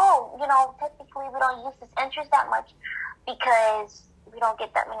 oh, you know, technically we don't use this entrance that much because we don't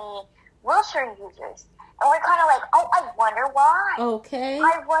get that many wheelchair users. And we're kind of like, oh, I wonder why. Okay.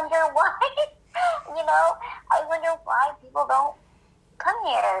 I wonder why. You know, I wonder why people don't come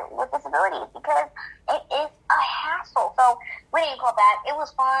here with disabilities, because it is a hassle. So we didn't go back. It was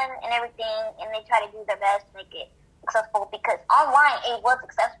fun and everything, and they try to do their best to make it accessible, because online it was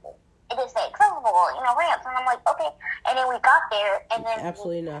accessible. It did say accessible, you know, ramps. And I'm like, okay. And then we got there, and then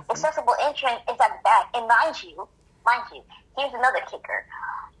absolutely nothing. Accessible entrance is at the back. And mind you, here's another kicker.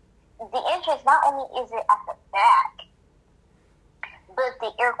 The entrance, not only is it at the back, but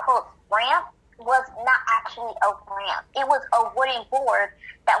the air quotes ramp was not actually a ramp. It was a wooden board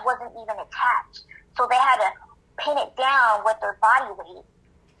that wasn't even attached. So they had to pin it down with their body weight.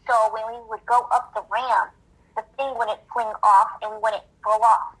 So when we would go up the ramp, the thing wouldn't fling off and we wouldn't blow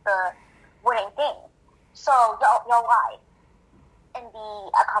off the wooden thing. So y'all lied in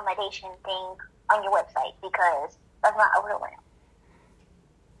the accommodation thing on your website, because that's not a real ramp.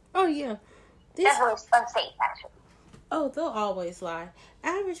 Oh, yeah. That's really unsafe, actually. Oh, they'll always lie.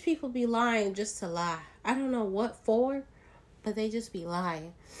 Average people be lying just to lie. I don't know what for, but they just be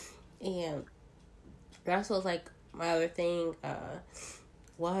lying. And that's what, like, my other thing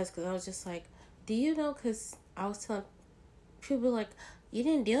was, because I was just like, do you know, because I was telling people, like, you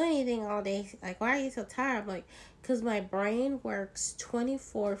didn't do anything all day. Like, why are you so tired? I'm like, because my brain works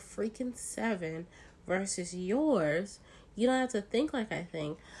 24/7 versus yours. You don't have to think like I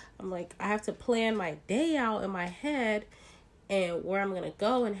think. I'm like, I have to plan my day out in my head and where I'm going to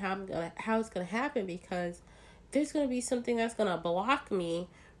go and how it's going to happen, because there's going to be something that's going to block me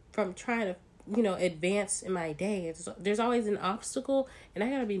from trying to, you know, advance in my day. There's always an obstacle, and I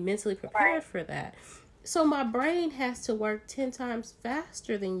got to be mentally prepared for that. So my brain has to work 10 times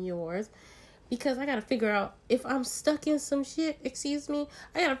faster than yours, because I got to figure out if I'm stuck in some shit,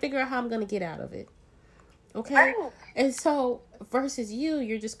 I got to figure out how I'm going to get out of it. Okay? Right. And so, versus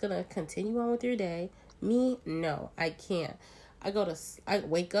you're just going to continue on with your day. Me, no, I can't. I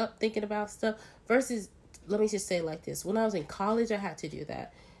wake up thinking about stuff. Versus, let me just say it like this. When I was in college, I had to do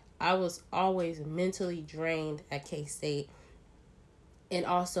that. I was always mentally drained at K-State. And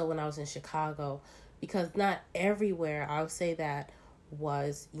also when I was in Chicago. Because not everywhere, I would say, that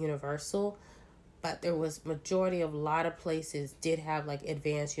was universal. But there was majority of a lot of places did have, like,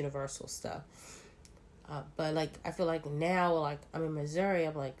 advanced universal stuff. But, like, I feel like now, like, I'm in Missouri,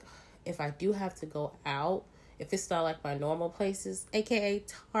 I'm like, if I do have to go out, if it's not, like, my normal places, a.k.a.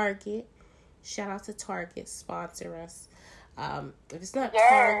 Target, shout out to Target, sponsor us. If it's not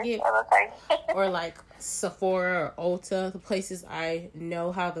Target or, like, Sephora or Ulta, the places I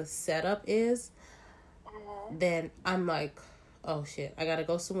know how the setup is, then I'm like, oh, shit, I gotta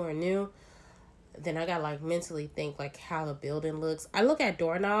go somewhere new. Then I gotta, like, mentally think, like, how the building looks. I look at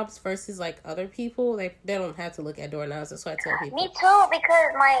doorknobs versus, like, other people. They don't have to look at doorknobs. That's what I tell people. Me too,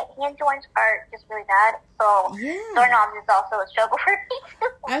 because my hand joints are just really bad. So doorknobs is also a struggle for me too.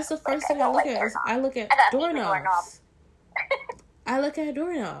 That's the first thing I look at. I look at doorknobs. I look at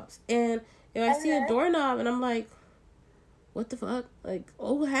doorknobs. And if I see a doorknob and I'm like, what the fuck? Like,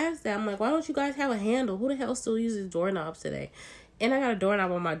 who has that? I'm like, why don't you guys have a handle? Who the hell still uses doorknobs today? And I got a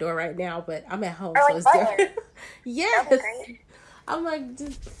doorknob on my door right now, but I'm at home, so it's different. Yes. I'm like,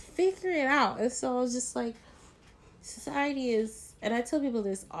 just figure it out. And so I was just like, society is, and I tell people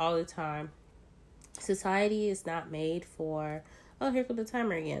this all the time, society is not made for, oh, here comes the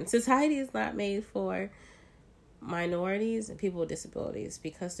timer again. Society is not made for minorities and people with disabilities,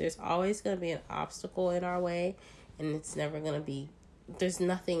 because there's always going to be an obstacle in our way, and it's never going to be, there's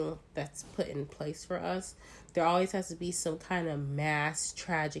nothing that's put in place for us. There always has to be some kind of mass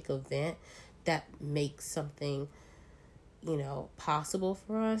tragic event that makes something, you know, possible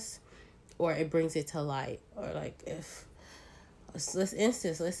for us, or it brings it to light. Or like, if,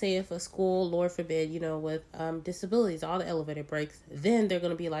 let's say if a school, Lord forbid, you know, with disabilities, all the elevator breaks, then they're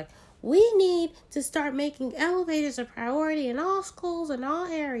going to be like, we need to start making elevators a priority in all schools and all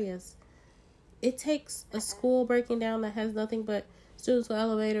areas. It takes a school breaking down that has nothing but students with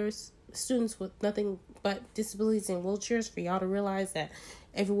elevators, students with nothing but disabilities in wheelchairs, for y'all to realize that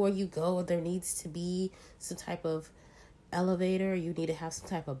everywhere you go, there needs to be some type of elevator. You need to have some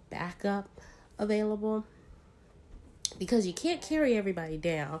type of backup available, because you can't carry everybody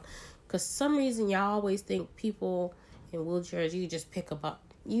down. Because some reason y'all always think people in wheelchairs, you just pick them up.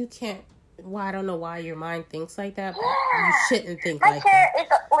 You can't. Well, I don't know why your mind thinks like that, but you shouldn't think like that. My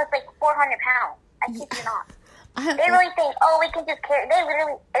chair was like 400 pounds. I kid you not. They really think, oh, we can just carry. They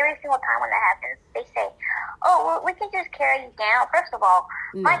literally, every single time when that happens, they say, oh, well, we can just carry you down. First of all,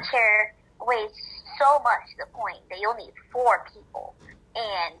 my chair weighs so much to the point that you'll need 4 people.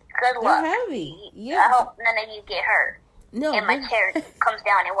 And good luck. They're heavy. Yeah. I hope none of you get hurt. No. And my chair comes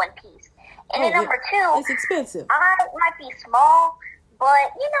down in one piece. And then number 2, it's expensive. I might be small,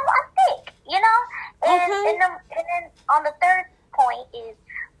 but, you know, I'm thick, you know? And, okay. and then on the third point is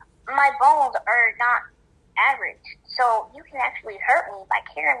my bones are not average. So you can actually hurt me by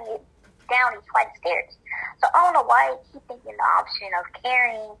carrying me down these flight of stairs. So I don't know why I keep thinking the option of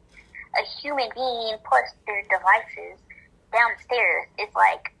carrying a human being plus their devices down the stairs is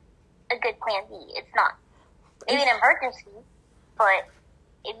like a good plan B. It's not. Maybe an emergency, but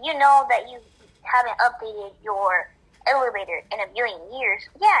if you know that you haven't updated your elevator in a million years,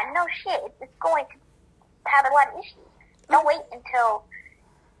 yeah, no shit, it's going to have a lot of issues. Don't wait until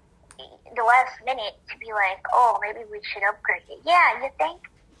the last minute to be like, oh, maybe we should upgrade it. Yeah, you think?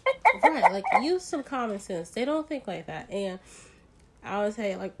 Right, like, use some common sense. They don't think like that. And I would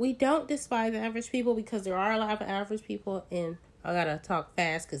say, like, we don't despise average people, because there are a lot of average people, and I gotta talk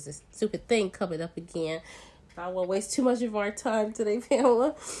fast because this stupid thing coming up again. I won't waste too much of our time today,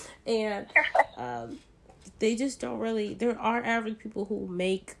 Pamela. And they just don't really. There are average people who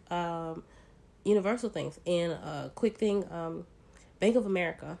make universal things. And a quick thing, Bank of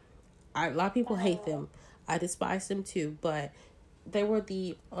America. A lot of people hate them. I despise them too. But they were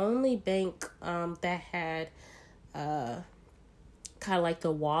the only bank that had kind of like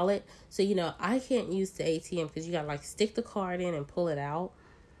the wallet. So, you know, I can't use the ATM because you got to like stick the card in and pull it out.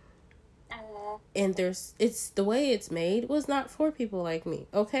 And it's the way it's made was not for people like me,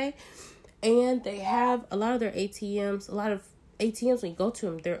 okay? And they have a lot of their ATMs, when you go to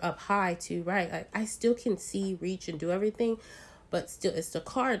them, they're up high too, right? Like, I still can see, reach, and do everything, but still it's the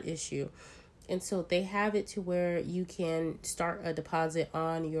card issue. And so they have it to where you can start a deposit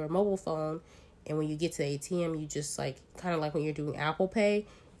on your mobile phone, and when you get to the ATM, you just like, kind of like when you're doing Apple Pay,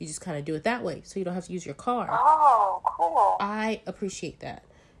 you just kind of do it that way, so you don't have to use your card. Oh, cool. I appreciate that.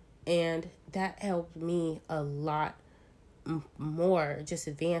 And that helped me a lot more, just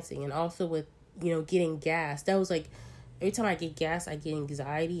advancing. And also with, you know, getting gas. That was like, every time I get gas, I get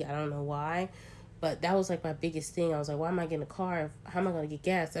anxiety. I don't know why. But that was like my biggest thing. I was like, why am I getting a car? How am I going to get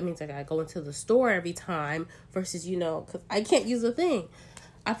gas? That means I got to go into the store every time versus, you know, because I can't use a thing.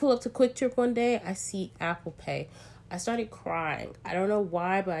 I pull up to Quick Trip one day. I see Apple Pay. I started crying. I don't know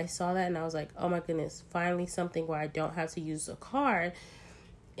why, but I saw that and I was like, oh my goodness, finally something where I don't have to use a card.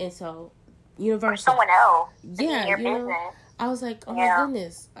 And so, universal. Or someone else. Yeah, your you business. know, I was like, oh my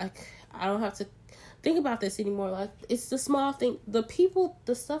goodness, like, I don't have to think about this anymore. Like, it's the small thing,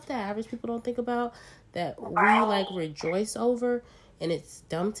 the stuff that average people don't think about, that we like rejoice over, and it's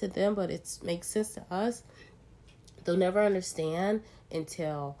dumb to them, but it makes sense to us. They'll never understand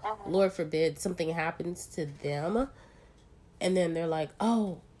until, Lord forbid, something happens to them, and then they're like,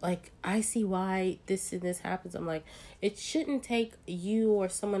 oh, like, I see why this and this happens. I'm like, it shouldn't take you or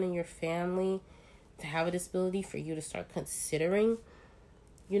someone in your family to have a disability for you to start considering,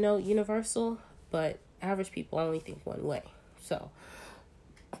 you know, universal. But average people only think one way. So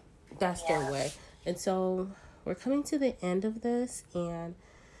that's their way. And so we're coming to the end of this. And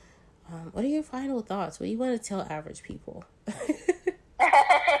what are your final thoughts? What do you want to tell average people?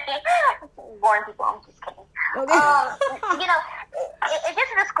 Boring people. I'm just kidding. Okay. You know, it's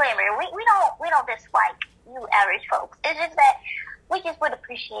just a disclaimer. We don't dislike you average folks. It's just that we just would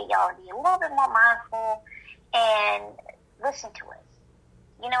appreciate y'all to be a little bit more mindful and listen to us.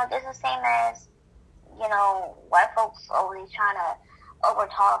 You know, just the same as, you know, white folks always trying to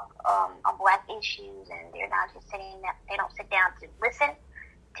overtalk on black issues, and they're not just they don't sit down to listen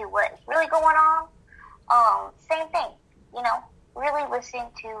to what's really going on. Same thing, you know, really listen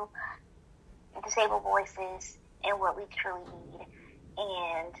to disabled voices and what we truly need,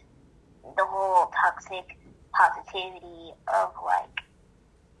 and the whole toxic positivity of, like,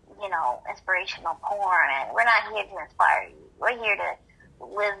 you know, inspirational porn. We're not here to inspire you. We're here to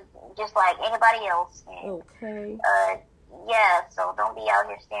live just like anybody else. And, okay. Yeah, so don't be out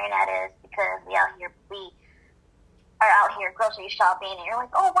here staring at us because we out here, we are out here grocery shopping and you're like,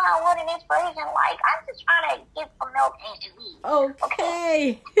 oh wow, what an inspiration. Like, I'm just trying to get some milk and leave.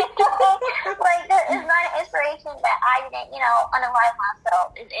 Okay. Like, that is not an inspiration that I didn't, unalive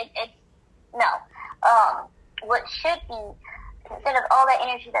myself. It's no. What should be, instead of all that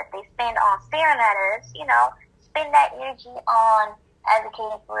energy that they spend on staring at us, spend that energy on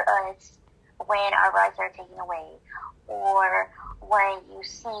advocating for us when our rights are taken away, or when you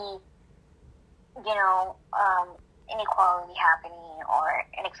see, inequality happening or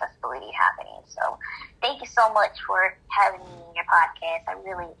inaccessibility happening. So thank you so much for having me in your podcast. I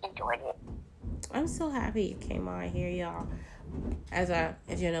really enjoyed it. I'm so happy you came on here, y'all. As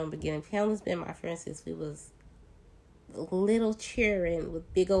you know in the beginning, Pamela's been my friend since we was little children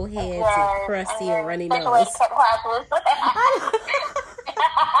with big old heads and crusty and runny nose.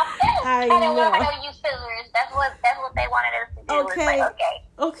 I didn't want to use scissors. That's what they wanted us to do.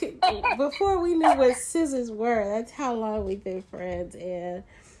 Okay. Before we knew what scissors were, that's how long we've been friends. And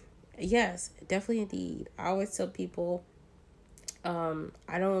yes, definitely indeed. I always tell people, I don't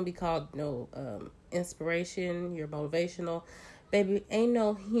want to be called inspiration. You're motivational. Baby, ain't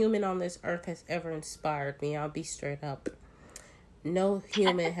no human on this earth has ever inspired me. I'll be straight up. No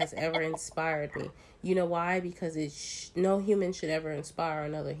human has ever inspired me. You know why? Because no human should ever inspire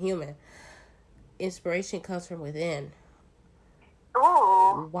another human. Inspiration comes from within.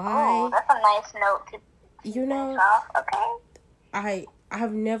 Ooh. Why? Ooh, that's a nice note to finish off. Okay.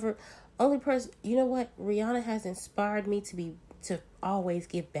 I've never, only person, you know what? Rihanna has inspired me to always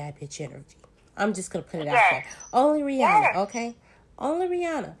give bad bitch energy. I'm just going to put it out there. Only Rihanna, okay? Only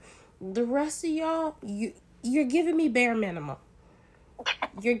Rihanna. The rest of y'all, you're giving me bare minimum.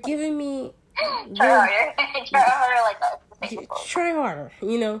 You're giving me... Try harder like that. Try harder.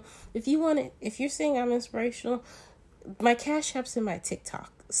 If you're saying I'm inspirational, my Cash App's in my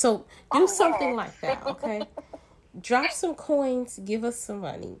TikTok. So do something like that, okay? Drop some coins, give us some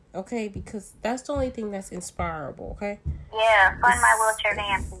money, okay? Because that's the only thing that's inspirable, okay? Yeah, fund my wheelchair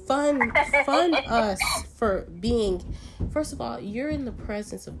van. Fund us for being... First of all, you're in the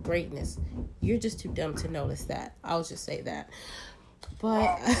presence of greatness. You're just too dumb to notice that. I'll just say that.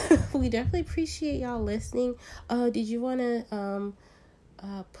 But we definitely appreciate y'all listening. Did you want to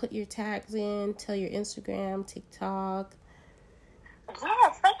put your tags in, tell your Instagram, TikTok?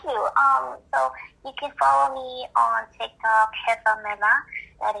 Yes, thank you. So you can follow me on TikTok, Pamela.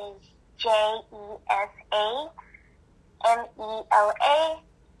 That is JESAMELA.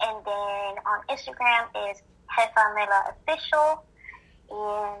 And then on Instagram is Pamela Official.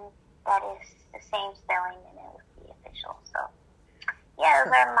 And that is the same spelling and it would be official. So yeah,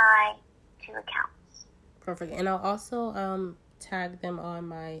 those are my 2 accounts. Perfect. And I'll also tag them on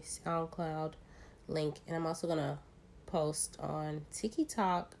my SoundCloud link. And I'm also going to post on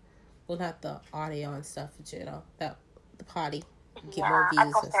TikTok. Well, not the audio and stuff, but that the potty. Get more views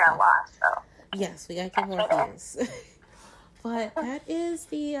I post there a lot, so. Yes, we got to get more views. But that is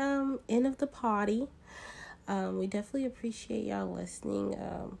the end of the potty. We definitely appreciate y'all listening.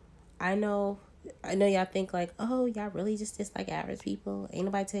 I know y'all think like, oh, y'all really just like average people. Ain't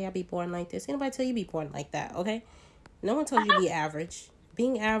nobody tell y'all be born like this. Ain't nobody tell you be born like that, okay? No one told you to be average.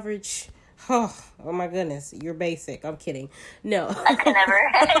 Being average, oh my goodness, you're basic. I'm kidding. No. I could never.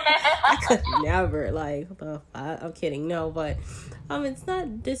 I could never. Like, I'm kidding. No, but it's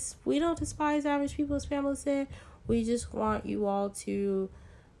not this. We don't despise average people, as Pamela said. We just want you all to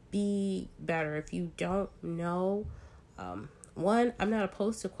be better. If you don't know, one, I'm not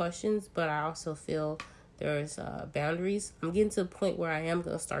opposed to questions, but I also feel there's boundaries. I'm getting to the point where I am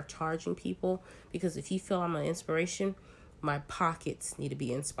going to start charging people, because if you feel I'm an inspiration, my pockets need to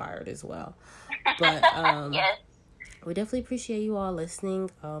be inspired as well. But yes. We definitely appreciate you all listening.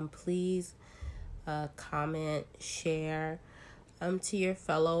 Please comment, share to your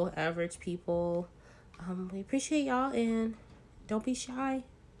fellow average people. We appreciate y'all, and don't be shy.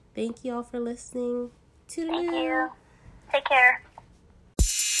 Thank y'all for listening. Thank you. Take care.